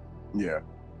 Yeah.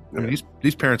 I mean,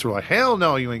 these parents were like, hell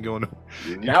no, you ain't going.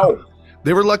 No.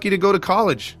 They were lucky to go to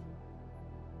college.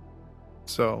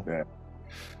 So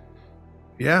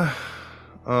yeah.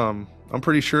 I'm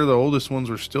pretty sure the oldest ones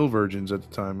were still virgins at the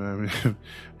time. I mean,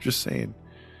 just saying.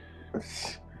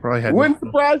 Probably had. Wouldn't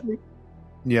surprise me.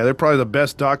 Yeah, they're probably the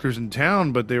best doctors in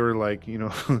town, but they were like, ew,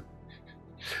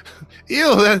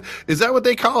 is that what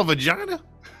they call a vagina?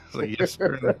 I was like, yes,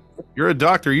 sir. You're a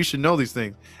doctor. You should know these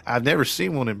things. I've never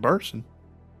seen one in person.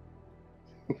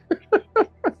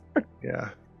 Yeah.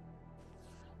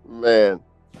 Man.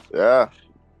 Yeah.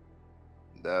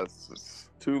 That's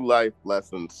 2 life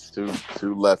lessons.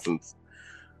 Two lessons.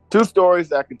 2 stories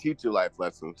that can teach you life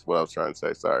lessons. What I was trying to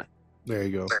say. Sorry. There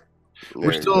you go.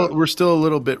 We're still a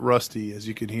little bit rusty, as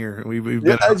you can hear. We've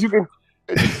been as you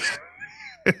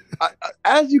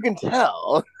can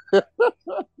tell.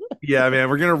 Yeah, man,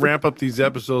 we're gonna ramp up these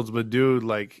episodes, but dude,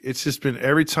 like, it's just been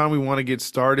every time we want to get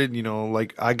started,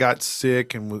 like I got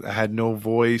sick and I had no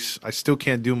voice. I still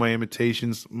can't do my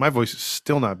imitations. My voice is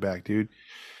still not back, dude.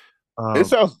 It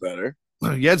sounds better.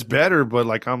 Yeah, it's better, but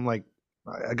like I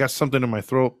got something in my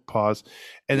throat. Pause,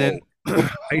 and then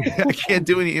I can't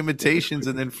do any imitations,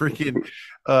 and then freaking,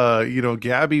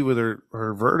 Gabby with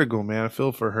her vertigo, man. I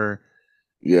feel for her.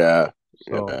 Yeah.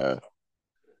 So, yeah.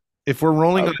 If we're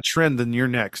rolling on a trend, then you're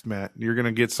next, Matt. You're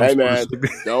gonna get some. Hey, man,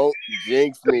 don't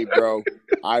jinx me, bro.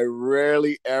 I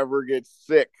rarely ever get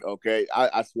sick. Okay,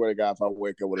 I swear to God, if I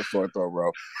wake up with a sore throat,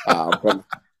 bro,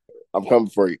 I'm coming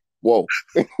for you. Whoa.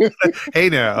 Hey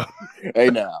now. Hey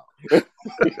now.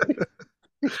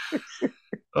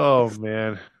 Oh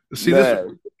man. See,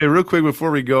 this, hey, real quick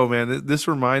before we go, man, this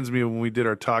reminds me of when we did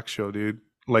our talk show, dude.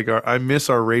 Like I miss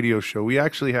our radio show. We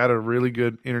actually had a really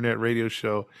good internet radio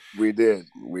show. We did.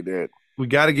 We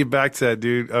got to get back to that,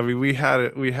 dude. I mean, we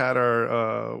had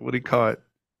our what do you call it?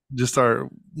 Just what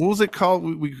was it called?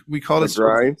 We called it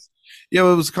Grinds. Yeah,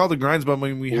 it was called the Grinds, but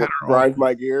when we had our Grind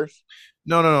my gears.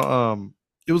 No.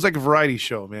 It was like a variety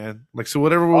show, man. Like, so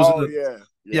whatever was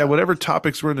yeah, whatever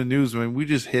topics were in the news, man, we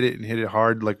just hit it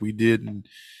hard like we did, and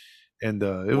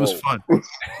it was fun.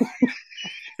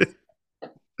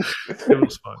 It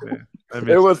was fun, man.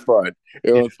 It was fun.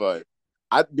 It was fun.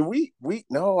 I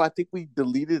think we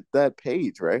deleted that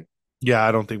page, right? Yeah,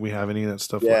 I don't think we have any of that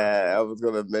stuff. Yeah, I was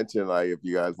gonna mention, like, if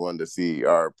you guys wanted to see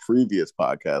our previous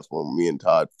podcast when me and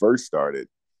Todd first started,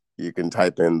 you can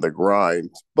type in The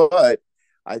Grind. But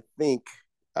I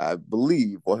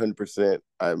believe 100%,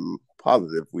 I'm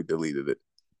positive we deleted it.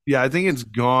 Yeah, I think it's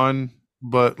gone.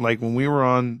 But like when we were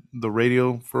on the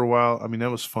radio for a while, I mean,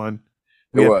 that was fun.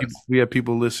 It was. We had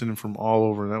people listening from all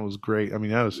over, and that was great. I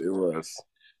mean, It was.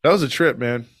 that was a trip,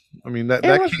 man. I mean, It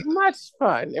was much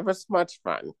fun. It was much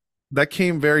fun. that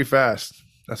came very fast.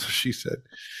 That's what she said.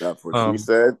 That's what she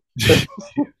said.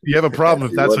 You have a problem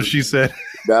if that's what she said.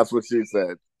 That's what she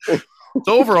said. It's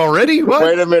over already? What?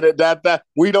 Wait a minute. That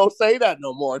we don't say that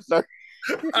no more, sir.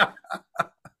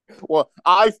 Well,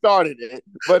 I started it,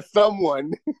 but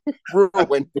someone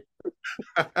ruined it.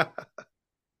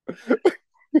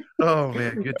 Oh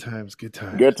man, good times, good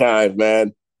times. Good times,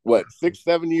 man. What,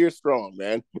 6-7 years strong,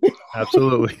 man.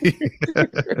 Absolutely.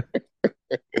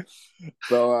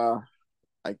 So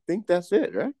I think that's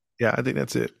it, right? Yeah, I think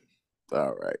that's it.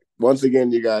 All right. Once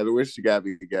again, you guys, I wish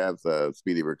Gab's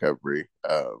speedy recovery.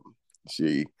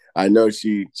 I know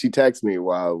she texted me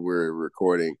while we're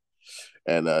recording,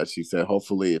 and she said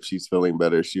hopefully if she's feeling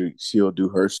better, she'll do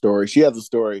her story. She has a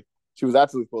story. She was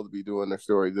actually supposed to be doing her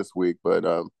story this week, but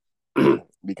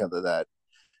because of that,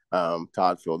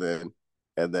 Todd filled in,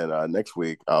 and then next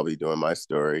week I'll be doing my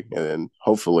story, and then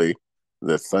hopefully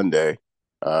this Sunday,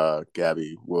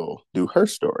 Gabby will do her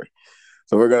story.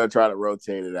 So we're gonna try to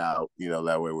rotate it out,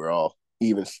 that way we're all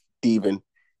even Steven,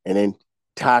 and then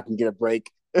Todd can get a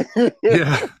break.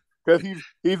 Yeah. Because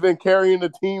he's been carrying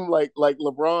the team like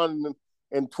LeBron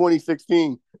in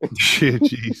 2016. Shit,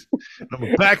 jeez.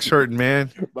 My back's hurting,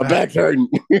 man. My back's hurting.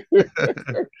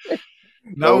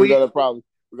 No, we're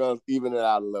gonna even it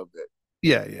out a little bit.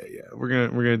 Yeah. We're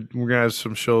gonna have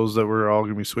some shows that we're all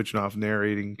gonna be switching off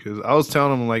narrating, because I was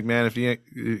telling them, like, man, if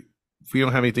we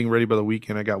don't have anything ready by the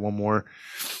weekend, I got one more,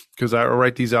 because I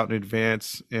write these out in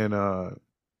advance, and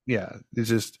it's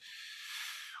just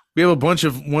we have a bunch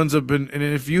of ones have been, and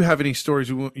if you have any stories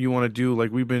you want to do,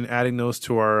 like, we've been adding those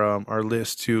to our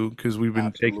list too, because we've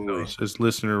been taking those as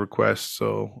listener requests.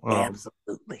 So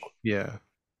absolutely, yeah.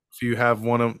 If you have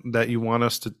one that you want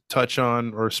us to touch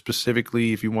on, or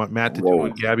specifically if you want Matt to do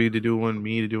one, Gabby to do one,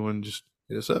 me to do one, just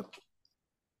hit us up.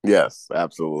 Yes,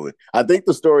 absolutely. I think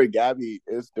the story Gabby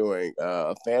is doing,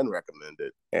 a fan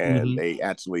recommended, and they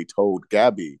actually told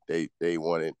Gabby they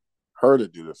wanted her to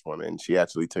do this one, and she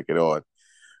actually took it on.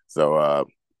 So,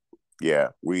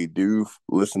 we do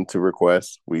listen to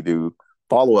requests. We do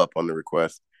follow up on the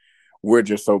requests. We're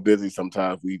just so busy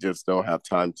sometimes we just don't have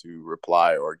time to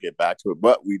reply or get back to it.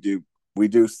 But we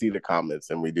do see the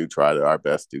comments, and we do try our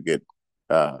best to get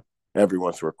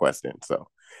everyone's request in. So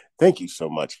thank you so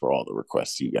much for all the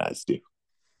requests you guys do.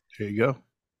 There you go.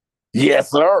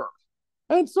 Yes, sir.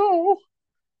 And so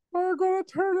we're going to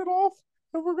turn it off,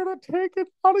 and we're going to take it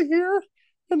out of here.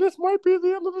 And this might be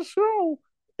the end of the show.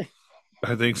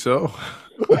 I think so.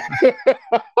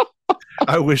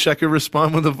 I wish I could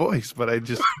respond with a voice, but I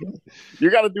just... You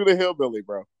got to do the hillbilly,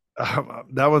 bro.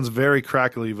 That one's very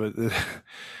crackly, but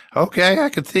okay, I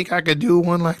could do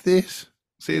one like this.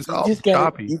 See, it's all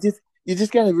copy. You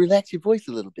just got to relax your voice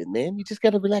a little bit, man. You just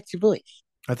got to relax your voice.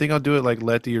 I think I'll do it like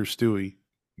Letty or Stewie.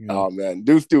 Oh, man.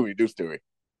 Do Stewie.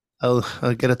 I'll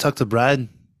get to talk to Brian.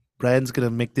 Brian's going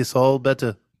to make this all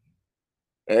better.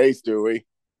 Hey, Stewie.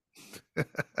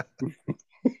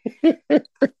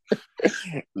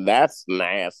 That's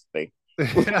nasty.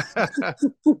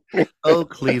 Oh,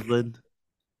 Cleveland.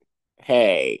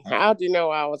 Hey, how'd you know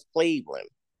I was Cleveland?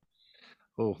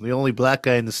 Oh, the only black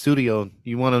guy in the studio.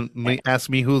 You want to ask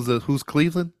me who's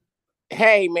Cleveland?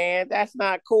 Hey, man, that's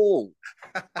not cool.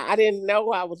 I didn't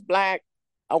know I was black.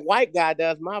 A white guy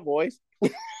does my voice. Yeah,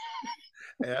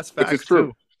 that's facts. It's true.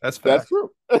 Too. That's facts.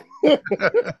 That's true.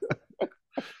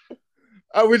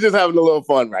 We're just having a little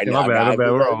fun right now. My bad.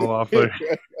 We're all off there.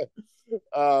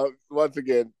 Once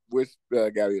again, wish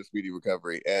Gabby a speedy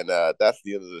recovery. And that's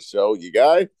the end of the show, you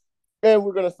guys. And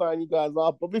we're going to sign you guys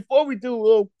off. But before we do,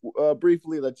 we'll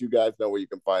briefly let you guys know where you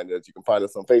can find us. You can find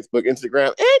us on Facebook,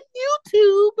 Instagram, and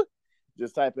YouTube.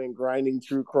 Just type in Grinding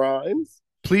True Crimes.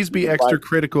 Please be extra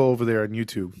critical over there on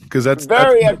YouTube, because that's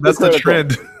the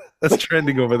trend. That's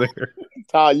trending over there.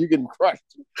 Todd, you getting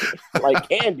crushed like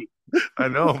candy. I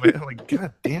know, man. Like,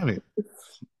 God damn it.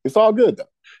 It's all good,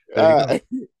 though.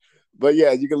 But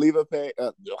yeah, you can leave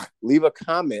a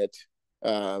comment.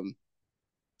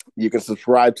 You can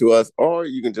subscribe to us, or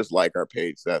you can just like our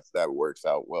page. That works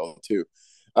out well too.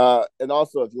 And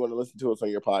also, if you want to listen to us on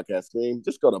your podcast stream,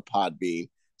 just go to Podbean,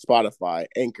 Spotify,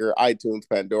 Anchor, iTunes,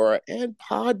 Pandora, and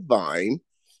Podvine.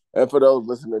 And for those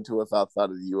listening to us outside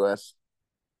of the U.S.,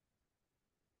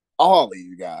 all of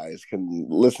you guys can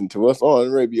listen to us on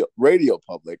Radio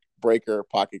Public, Breaker,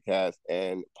 Pocket Cast,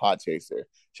 and Podchaser.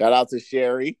 Shout out to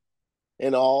Sherry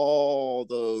and all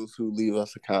those who leave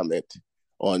us a comment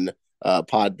on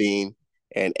Podbean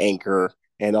and Anchor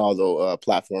and all the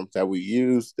platforms that we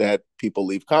use that people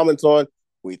leave comments on.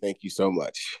 We thank you so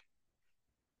much.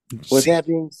 With that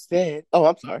being said, oh,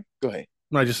 I'm sorry. Go ahead.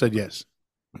 No, I just said yes.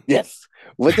 Yes.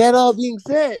 With that all being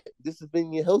said, this has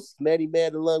been your host, Maddie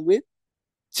Mad, along with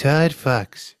Todd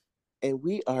Fox. And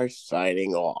we are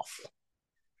signing off.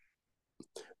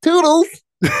 Toodles.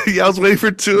 Yeah, I was waiting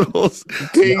for Toodles.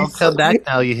 Peace. I'll come back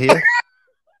now, you hear?